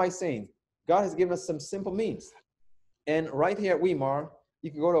 What am I saying? God has given us some simple means. And right here at Weimar,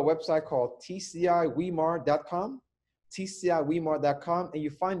 you can go to a website called tciweimar.com, tciweimar.com, and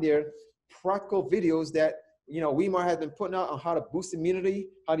you find there practical videos that Weimar has been putting out on how to boost immunity,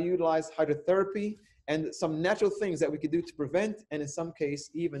 how to utilize hydrotherapy, and some natural things that we could do to prevent, and in some case,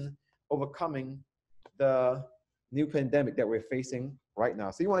 even overcoming the new pandemic that we're facing right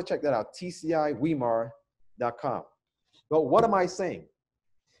now. So you want to check that out, tciweimar.com. But what am I saying?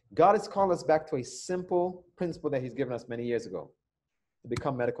 God has called us back to a simple principle that he's given us many years ago, to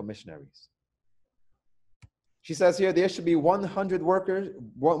become medical missionaries. She says here, there should be 100 workers,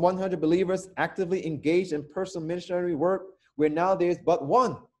 100 believers actively engaged in personal missionary work, where now there's but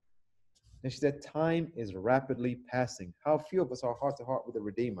one. And she said, time is rapidly passing. How few of us are heart to heart with the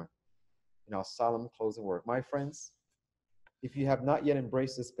Redeemer in our solemn closing work. My friends, if you have not yet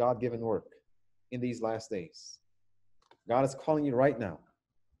embraced this God-given work in these last days, God is calling you right now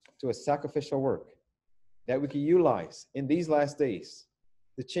to a sacrificial work that we can utilize in these last days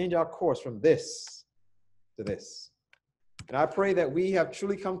to change our course from this to this. And I pray that we have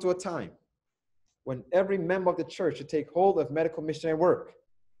truly come to a time when every member of the church should take hold of medical missionary work.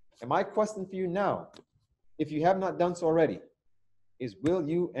 And my question for you now, if you have not done so already, is will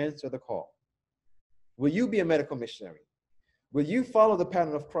you answer the call? Will you be a medical missionary? Will you follow the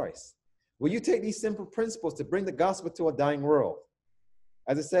pattern of Christ? Will you take these simple principles to bring the gospel to a dying world?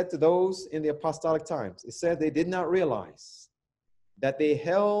 As it said to those in the apostolic times, it said they did not realize that they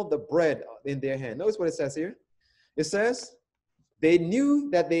held the bread in their hand. Notice what it says here. It says, they knew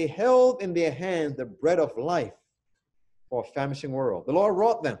that they held in their hands the bread of life for a famishing world. The Lord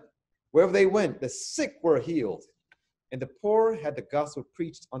wrought them. Wherever they went, the sick were healed, and the poor had the gospel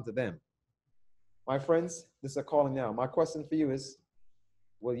preached unto them. My friends, this is a calling now. My question for you is,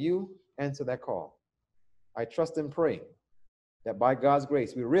 will you answer that call? I trust and pray that by God's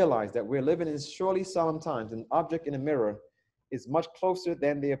grace, we realize that we're living in surely solemn times. An object in a mirror is much closer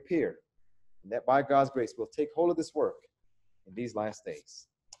than they appear. And that by God's grace, we'll take hold of this work in these last days.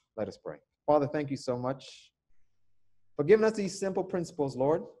 Let us pray. Father, thank you so much for giving us these simple principles,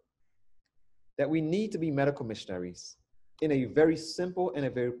 Lord, that we need to be medical missionaries in a very simple and a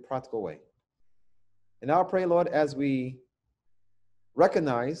very practical way. And I pray, Lord, as we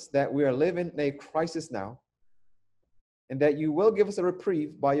recognize that we are living in a crisis now, and that you will give us a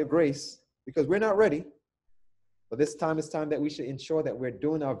reprieve by your grace, because we're not ready. But this time is time that we should ensure that we're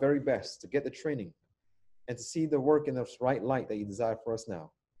doing our very best to get the training and to see the work in the right light that you desire for us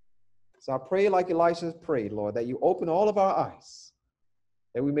now. So I pray like Elisha prayed, Lord, that you open all of our eyes,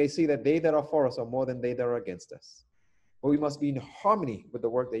 that we may see that they that are for us are more than they that are against us. But we must be in harmony with the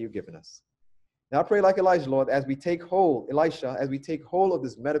work that you've given us. Now I pray like Elijah, Lord, as we take hold, Elisha, as we take hold of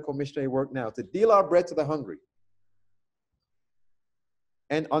this medical missionary work now, to deal our bread to the hungry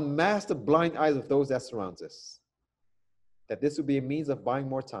and unmask the blind eyes of those that surround us, that this will be a means of buying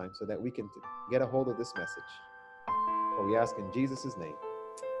more time so that we can get a hold of this message. For we ask in Jesus' name.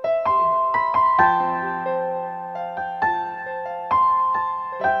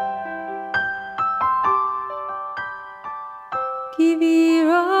 Give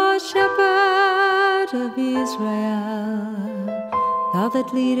ear, O shepherd of Israel, thou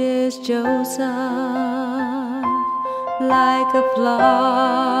that leadest Joseph like a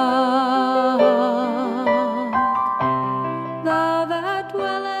flock, thou that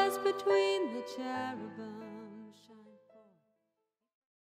dwellest between the cherubim.